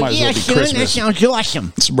 dude. It Hell might as yeah, well be son. That Christmas. sounds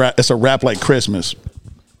awesome. It's a rap like Christmas.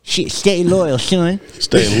 Shit, stay loyal, son.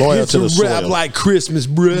 Stay loyal It's to a the rap soil. like Christmas,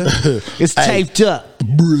 bruh. It's taped up.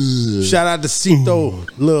 Shout out to Cito,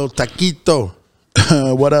 little taquito.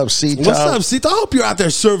 What up, C-Top? What's up, Cito? I hope you're out there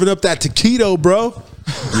serving up that taquito, bro.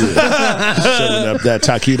 Serving up that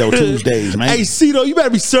Taquito Tuesdays, man. Hey, Cito, you better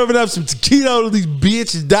be serving up some taquito to these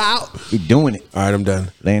bitches, dog. You're doing it. All right, I'm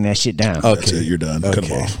done. Laying that shit down. That's it. You're done. Cut 'em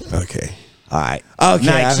Okay. off. Okay. All right. Okay,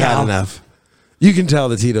 Night, I've had y'all. enough. You can tell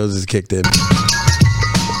the Tito's is kicked in.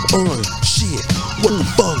 Oh, shit. What the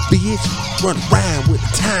fuck, bitch? Run around with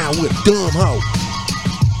the time with a dumb hoe.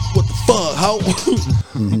 What the fuck,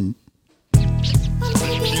 hoe?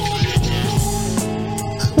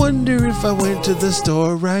 Wonder if I went to the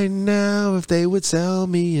store right now if they would sell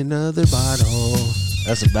me another bottle.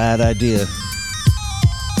 That's a bad idea.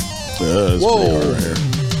 That's Whoa. pretty hard right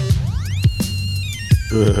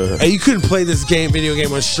here. Hey, you couldn't play this video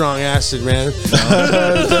game on strong acid, man.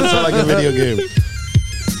 That sounds like a video game.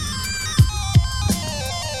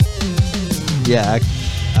 Yeah,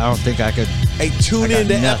 I don't think I could. Hey, tune I got in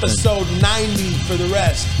to nothing. episode 90 for the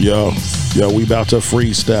rest. Yo, we about to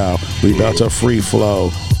freestyle. We about to free flow.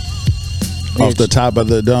 Off the top of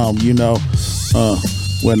the dome, you know.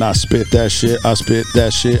 When I spit that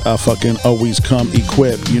shit, I fucking always come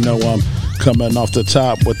equipped. You know, I'm coming off the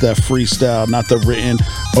top with that freestyle, not the written.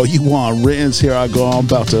 Oh, you want writtens? Here I go. I'm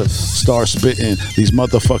about to start spitting these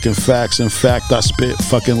motherfucking facts. In fact, I spit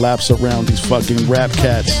fucking laps around these fucking rap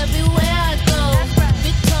cats.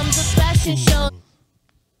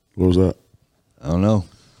 What was that? I don't know,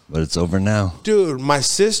 but it's over now. Dude, my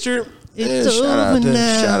sister. It's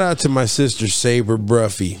Shout out to my sister Saber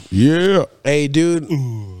Bruffy. Yeah. Hey, dude,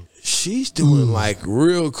 she's doing like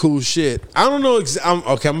real cool shit. I don't know. Okay,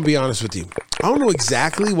 I'm gonna be honest with you. I don't know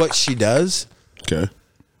exactly what she does, Okay.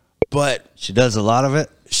 but She does a lot of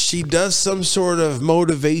it. she does some sort of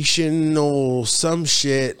motivational some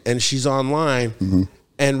shit, and she's online.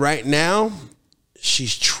 And right now,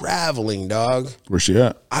 she's traveling, dog. Where's she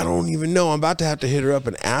at? I don't even know. I'm about to have to hit her up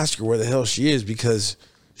and ask her where the hell she is because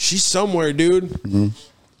she's somewhere, dude.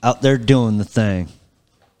 Out there doing the thing.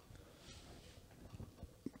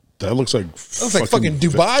 That looks like Looks like fucking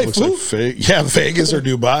Dubai, looks fool. like yeah, Vegas or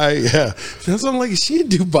Dubai. Yeah. That's what I'm like. Is she in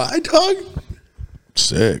Dubai, dog?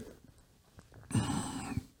 Sick.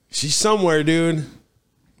 She's somewhere, dude.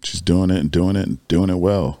 She's doing it and doing it and doing it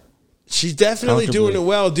well. She's definitely doing Comfortably. it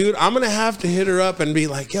well, dude. I'm gonna have to hit her up and be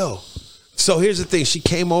like, yo. So here's the thing. She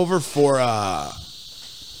came over for I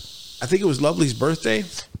think it was Lovely's birthday.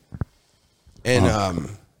 And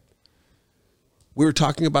we were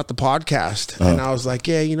talking about the podcast. And I was like,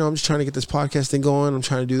 yeah, you know, I'm just trying to get this podcast thing going. I'm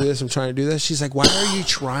trying to do this. I'm trying to do this. She's like, why are you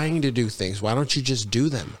trying to do things? Why don't you just do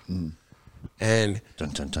them? And Dun,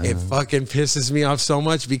 dun, dun. it fucking pisses me off so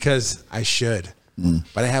much because I should.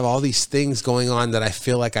 But I have all these things going on that I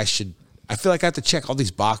feel like I should. I feel like I have to check all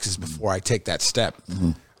these boxes before I take that step.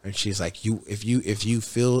 And she's like, if you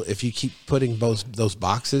keep putting those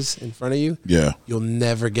boxes in front of you, Yeah. you'll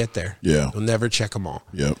never get there. Yeah. You'll never check them all.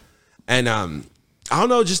 Yep. And I don't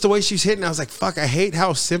know, just the way she's hitting, I was like, fuck, I hate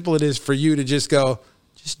how simple it is for you to just go,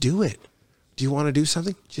 just do it. Do you want to do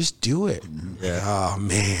something? Just do it. Yeah. Oh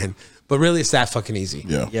man. But really, it's that fucking easy.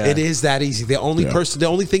 Yeah. Yeah. It is that easy. The only Yeah. the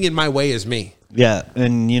only thing in my way is me. Yeah,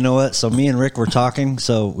 and you know what? So me and Rick were talking,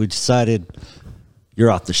 so we decided you're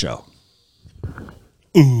off the show.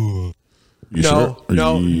 You sure?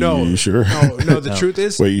 No. You sure? No, the truth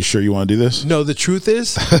is, Wait, you sure you want to do this? no, the truth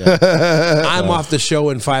is, I'm off the show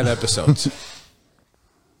in 5 episodes.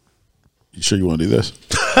 You sure you want to do this?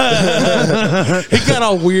 It got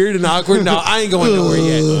all weird and awkward. No, I ain't going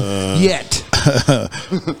nowhere yet.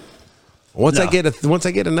 Once I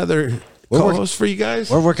get another co-host for you guys,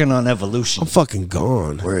 We're working on evolution. I'm fucking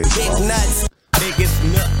gone.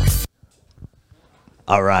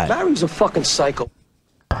 All right. Barry's a fucking psycho.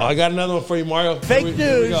 Oh, I got another one for you, Mario. Fake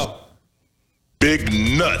Here we news. go. Big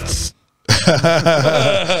nuts.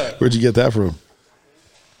 Where'd you get that from?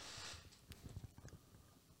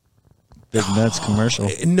 Big Nuts commercial.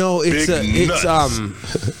 No, Big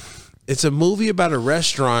it's a movie about a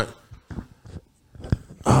restaurant.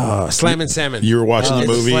 Slam and Salmon. You were watching the It's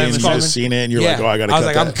movie Slam and you Salmon. just seen it and you're like, oh, I got to I cut was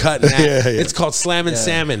like, that. I'm cutting that. Yeah, yeah. It's called Slam and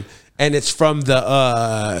Salmon, and it's from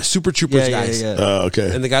the Super Troopers guys.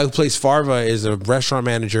 Okay. And the guy who plays Farva is a restaurant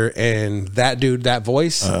manager, and that dude, that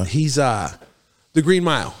voice, he's the Green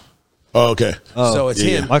Mile. Oh, okay. So it's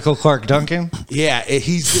him. Michael Clark Duncan. Yeah,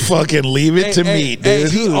 he's Fucking leave it to me,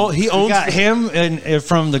 dude. he owns You got him and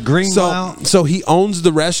from the Green Mile. So he owns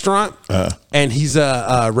the restaurant, and he's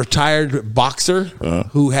a retired boxer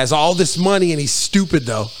who has all this money, and he's stupid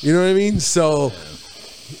though. You know what I mean? So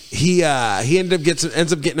he ends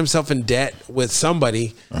up getting himself in debt with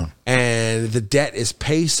somebody, and the debt is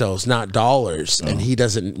pesos, not dollars, and he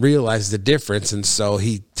doesn't realize the difference, and so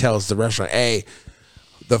he tells the restaurant, "Hey,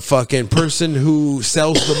 the fucking person who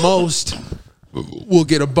sells the most will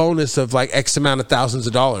get a bonus of like X amount of thousands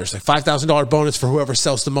of dollars, like $5,000 bonus for whoever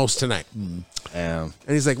sells the most tonight." And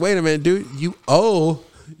he's like, "Wait a minute, dude, you owe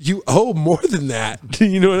more than that."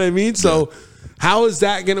 You know what I mean? So how is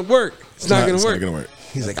that gonna work? It's not gonna work.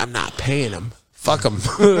 He's like, "I'm not paying him. Fuck him."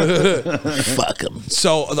 Fuck him.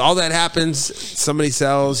 So all that happens. Somebody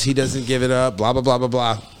sells. He doesn't give it up. Blah blah blah blah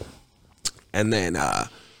blah. And then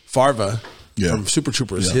Farva from Super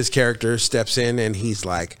Troopers, his character steps in and he's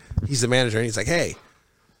like, he's the manager, and he's like, "Hey,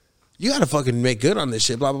 you gotta fucking make good on this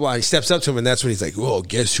shit." Blah blah blah. He steps up to him, and that's when he's like, "Whoa,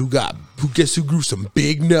 guess who grew some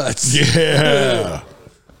big nuts?" Yeah.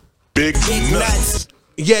 Big nuts.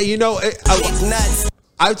 Yeah, you know,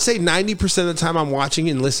 I would say 90% of the time I'm watching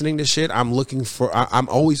and listening to shit, I'm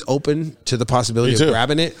always open to the possibility of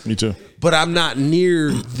grabbing it. Me too. But I'm not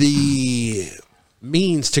near the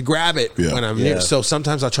means to grab it when I'm near. So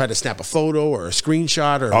sometimes I'll try to snap a photo or a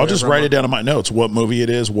screenshot, or I'll just write it down in my notes. What movie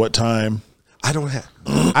it is, what time. I don't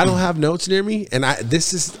have notes near me, and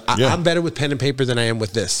I'm better with pen and paper than I am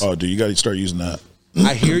with this. Oh, dude, you got to start using that.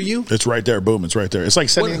 I hear you. It's right there. Boom. It's right there. It's like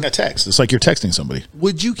sending a text. It's like you're texting somebody.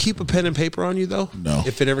 Would you keep a pen and paper on you though? No.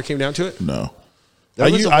 If it ever came down to it? No. I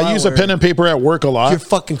use a pen and paper at work a lot. Your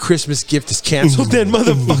fucking Christmas gift is canceled then,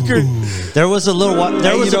 motherfucker. There was a little while,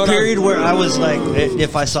 there was a period where I was like,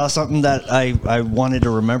 if I saw something that I wanted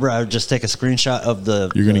to remember, I would just take a screenshot of the.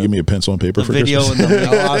 You're going to give me a pencil and paper for video Christmas? and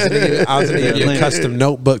the I was going to give you a custom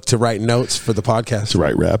notebook to write notes for the podcast. To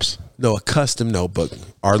write raps? No, a custom notebook.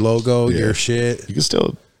 Our logo, your shit. You can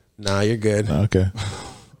still. Nah, you're good. Okay.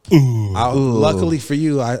 Luckily for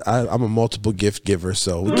you, I'm a multiple gift giver,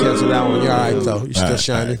 so we cancel that one. You're all right, though. You're still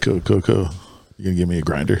shining. Cool. You're going to give me a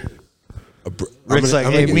grinder? Rick's like,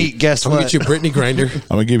 "Hey, meat, guess I'm what? going to get you a Brittany grinder.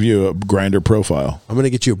 I'm going to give you a grinder profile. I'm going to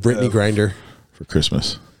get you a Brittany grinder. For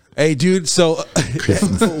Christmas. Hey, dude, so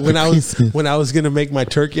when I was going to make my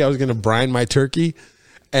turkey, I was going to brine my turkey.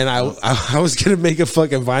 And I was gonna make a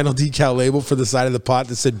fucking vinyl decal label for the side of the pot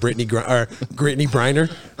that said Brittany Briner.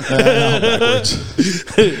 Backwards.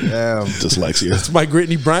 Dyslexia. It's my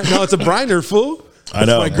Brittany Briner. No, it's a briner, fool. I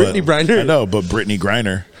know. My Brittany Briner. I know, but Brittany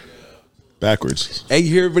Griner. Backwards. Hey, you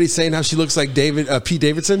hear everybody saying how she looks like Pete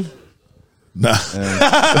Davidson? Nah.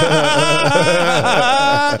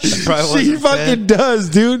 She fucking does,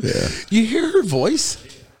 dude. Yeah. You hear her voice?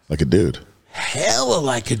 Like a dude. Hella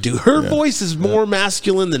like a dude. Her voice is more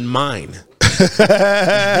masculine than mine. Am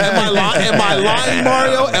I lying,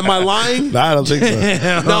 Mario? Am I lying? No, I don't think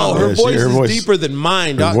so. No, her voice is deeper than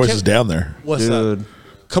mine. Her voice is down there. What's up?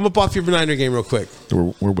 Come up off your Niner game real quick.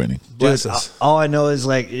 We're winning. Bless us. All I know is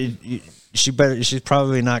like she's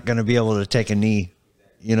probably not going to be able to take a knee.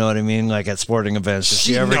 You know what I mean? Like at sporting events. If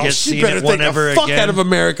she ever gets seen at one ever again. Fuck out of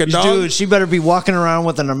America, dog. Dude, she better be walking around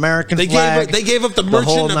with an American flag. They gave up the whole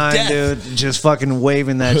merchant of nine, death. dude. Just fucking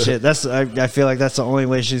waving that shit. I feel like that's the only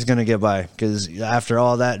way she's gonna get by. Because after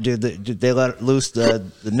all that, dude, they let loose the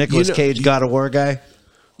Nicolas Cage God of War guy.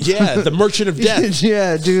 Yeah, the merchant of death.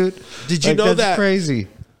 Yeah, dude. Did you know that's that? Crazy.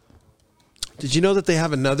 Did you know that they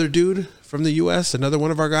have another dude from the U.S., another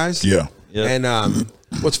one of our guys? Yeah. And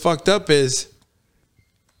what's fucked up is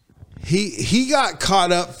he got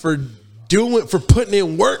caught up for putting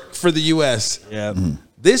in work for the U.S. Yeah.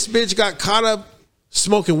 This bitch got caught up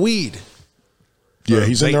smoking weed. Yeah,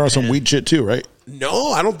 he's in there on some weed shit too, right?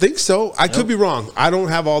 No, I don't think so. I could be wrong. I don't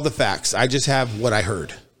have all the facts. I just have what I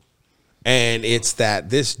heard. And it's that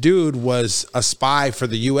this dude was a spy for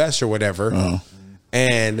the U.S. or whatever.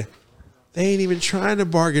 And they ain't even trying to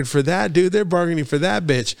bargain for that, dude. They're bargaining for that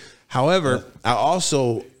bitch. However, what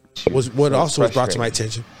also was brought to my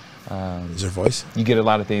attention Is her voice? You get a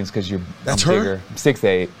lot of things because you're That's I'm her? bigger. I'm 6'8",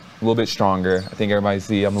 a little bit stronger. I think everybody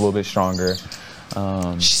see I'm a little bit stronger.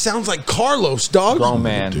 She sounds like Carlos, dog. Grown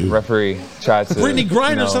man, referee tried to. Brittany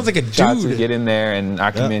Griner sounds like a tried to dude. get in there, and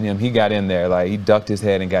I commend him. He got in there, like he ducked his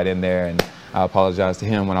head and got in there, and I apologized to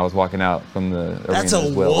him when I was walking out from the That's arena a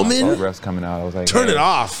as well. woman? I saw the refs coming out. I was like, Turn hey, it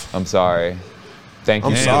off. I'm sorry. Thank you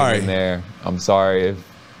I'm for sorry. being there. I'm sorry if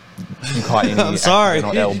you caught any I'm sorry,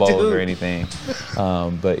 accidental elbows dude. or anything.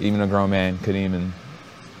 But even a grown man couldn't even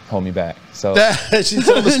hold me back. So she's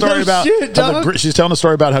telling the story about she's telling the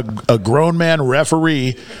story about how a grown man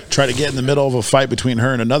referee tried to get in the middle of a fight between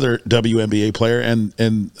her and another WNBA player, and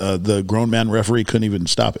the grown man referee couldn't even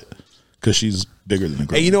stop it because she's bigger than the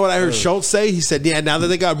grown. Hey, you know what I heard Schultz say? He said, "Yeah, now that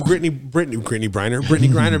they got Brittany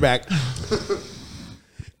Griner back,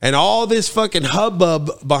 and all this fucking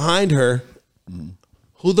hubbub behind her."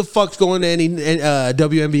 Who the fuck's going to any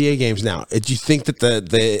WNBA games now? Do you think that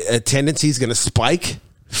the attendance is going to spike?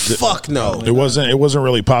 Fuck no. It wasn't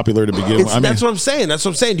really popular to begin with. I mean, That's what I'm saying.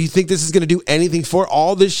 Do you think this is going to do anything for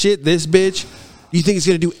all this shit, this bitch? Do you think it's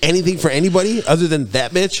going to do anything for anybody other than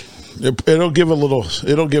that bitch? It'll give a little.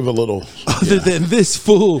 Other than this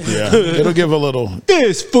fool. Yeah, it'll give a little.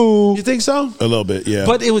 This fool. You think so? A little bit, yeah.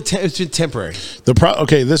 But it's been temporary.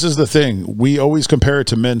 Okay, this is the thing. We always compare it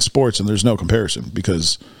to men's sports, and there's no comparison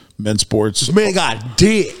because men's sports. Man got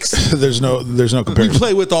dicks. there's no comparison. We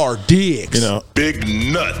play with our dicks. You know, Big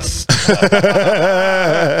nuts.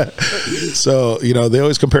 so they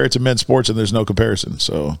always compare it to men's sports, and there's no comparison.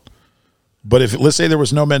 So. But if let's say there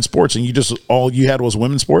was no men's sports and all you had was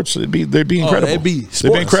women's sports, they'd be incredible. It'd be sports.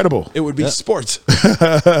 They'd be incredible. It would be sports.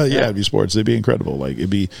 Yeah, it'd be sports. They'd be incredible. Like it'd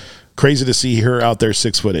be crazy to see her out there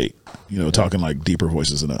 6'8", talking like deeper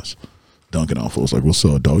voices than us, dunking on fools like, "What's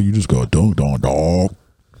up, dog? You just got dunked on, dog."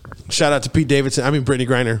 Shout out to Pete Davidson. Brittany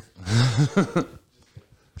Griner.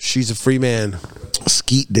 She's a free man.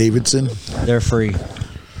 Skeet Davidson. They're free,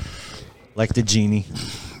 like the genie.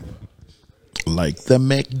 Like the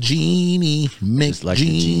McGenie.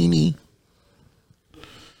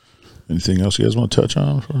 Anything else you guys want to touch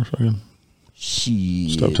on for a second?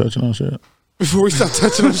 Stop touching on shit. Before we stop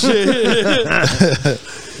touching on shit.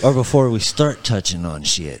 Or before we start touching on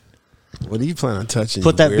shit. What do you plan on touching?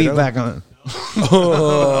 Put that weirdo? beat back on.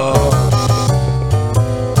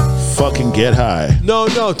 Fucking get high. No,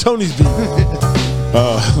 Tony's beat.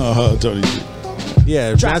 Tony's beat.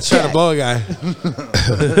 Yeah, Matt's trying to blow a guy.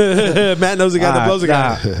 Matt knows a guy that blows a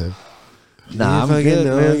guy. Nah, I'm good,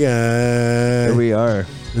 man. Here we are.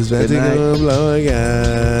 This Matt's gonna blow a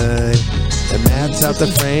guy. And Matt's out the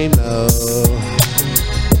frame, though.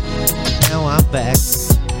 Now I'm back.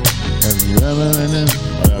 Have you ever been in?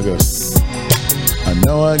 Oh, yeah, it goes. I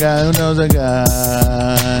know a guy who knows a guy.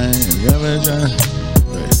 Have you ever tried?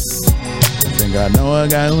 Wait. I think I know a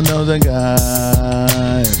guy who knows a guy.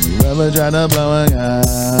 Have you ever tried to blow a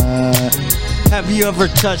guy? Have you ever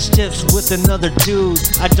touched tips with another dude?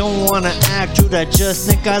 I don't want to act rude, I just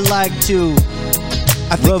think I like to.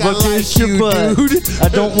 I think Rub I against like your you, butt. dude. I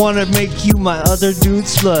don't want to make you my other dude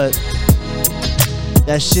slut.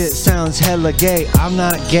 That shit sounds hella gay. I'm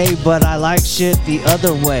not gay, but I like shit the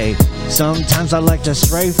other way. Sometimes I like to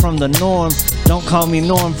stray from the norm. Don't call me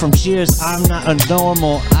Norm from Cheers, I'm not a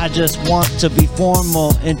normal. I just want to be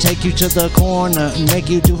formal and take you to the corner and make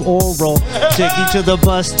you do oral. Take you to the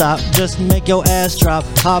bus stop, just make your ass drop.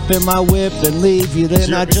 Hop in my whip and leave you,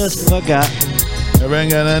 then I just forgot. Never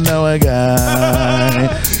gonna know a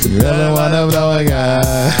guy. You ever wanna blow a guy? I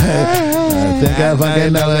think I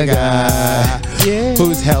fucking know a guy. Yeah.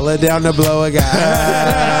 Who's hella down to blow a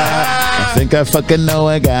guy? I think I fucking know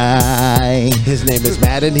a guy. His name is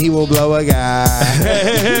Matt and he will blow a guy.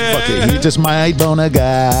 Fuck it, he just might bone a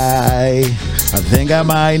guy. I think I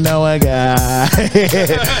might know a guy.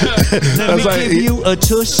 Let me give you a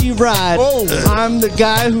tushy ride. I'm the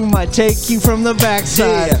guy who might take you from the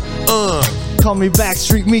backside. Call me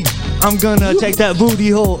Backstreet Meat. I'm gonna take that booty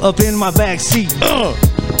hole up in my back seat.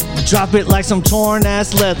 Drop it like some torn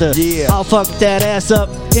ass leather. I'll fuck that ass up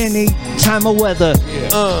any time of weather.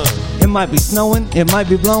 It might be snowing, it might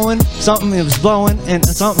be blowing, something is blowing, and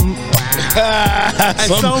something. And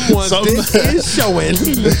someone's dick is showing.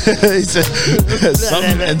 He said,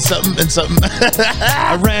 something and something and something.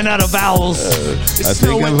 I ran out of vowels. I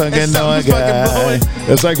think I fucking know a guy.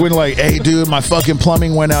 It's like when, like, hey, dude, my fucking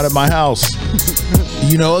plumbing went out at my house.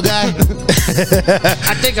 You know a guy?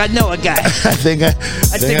 I think I know a guy. I think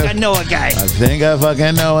I know a guy. I think I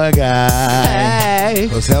fucking know a guy. Hey.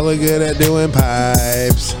 Was hella good at doing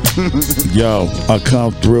pipes. Yo, I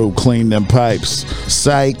come through, clean them pipes.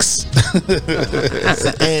 Sykes. That's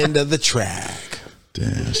the end of the track.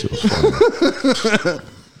 Damn, that shit was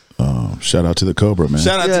fun. Shout out to the Cobra, man.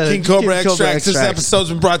 Shout out to King Cobra Extracts. This episode's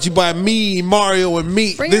been brought to you by me, Mario, and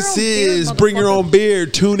Meat. This is Bring Your Own Beer.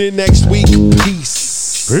 Tune in next week.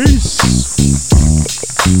 Peace. Peace.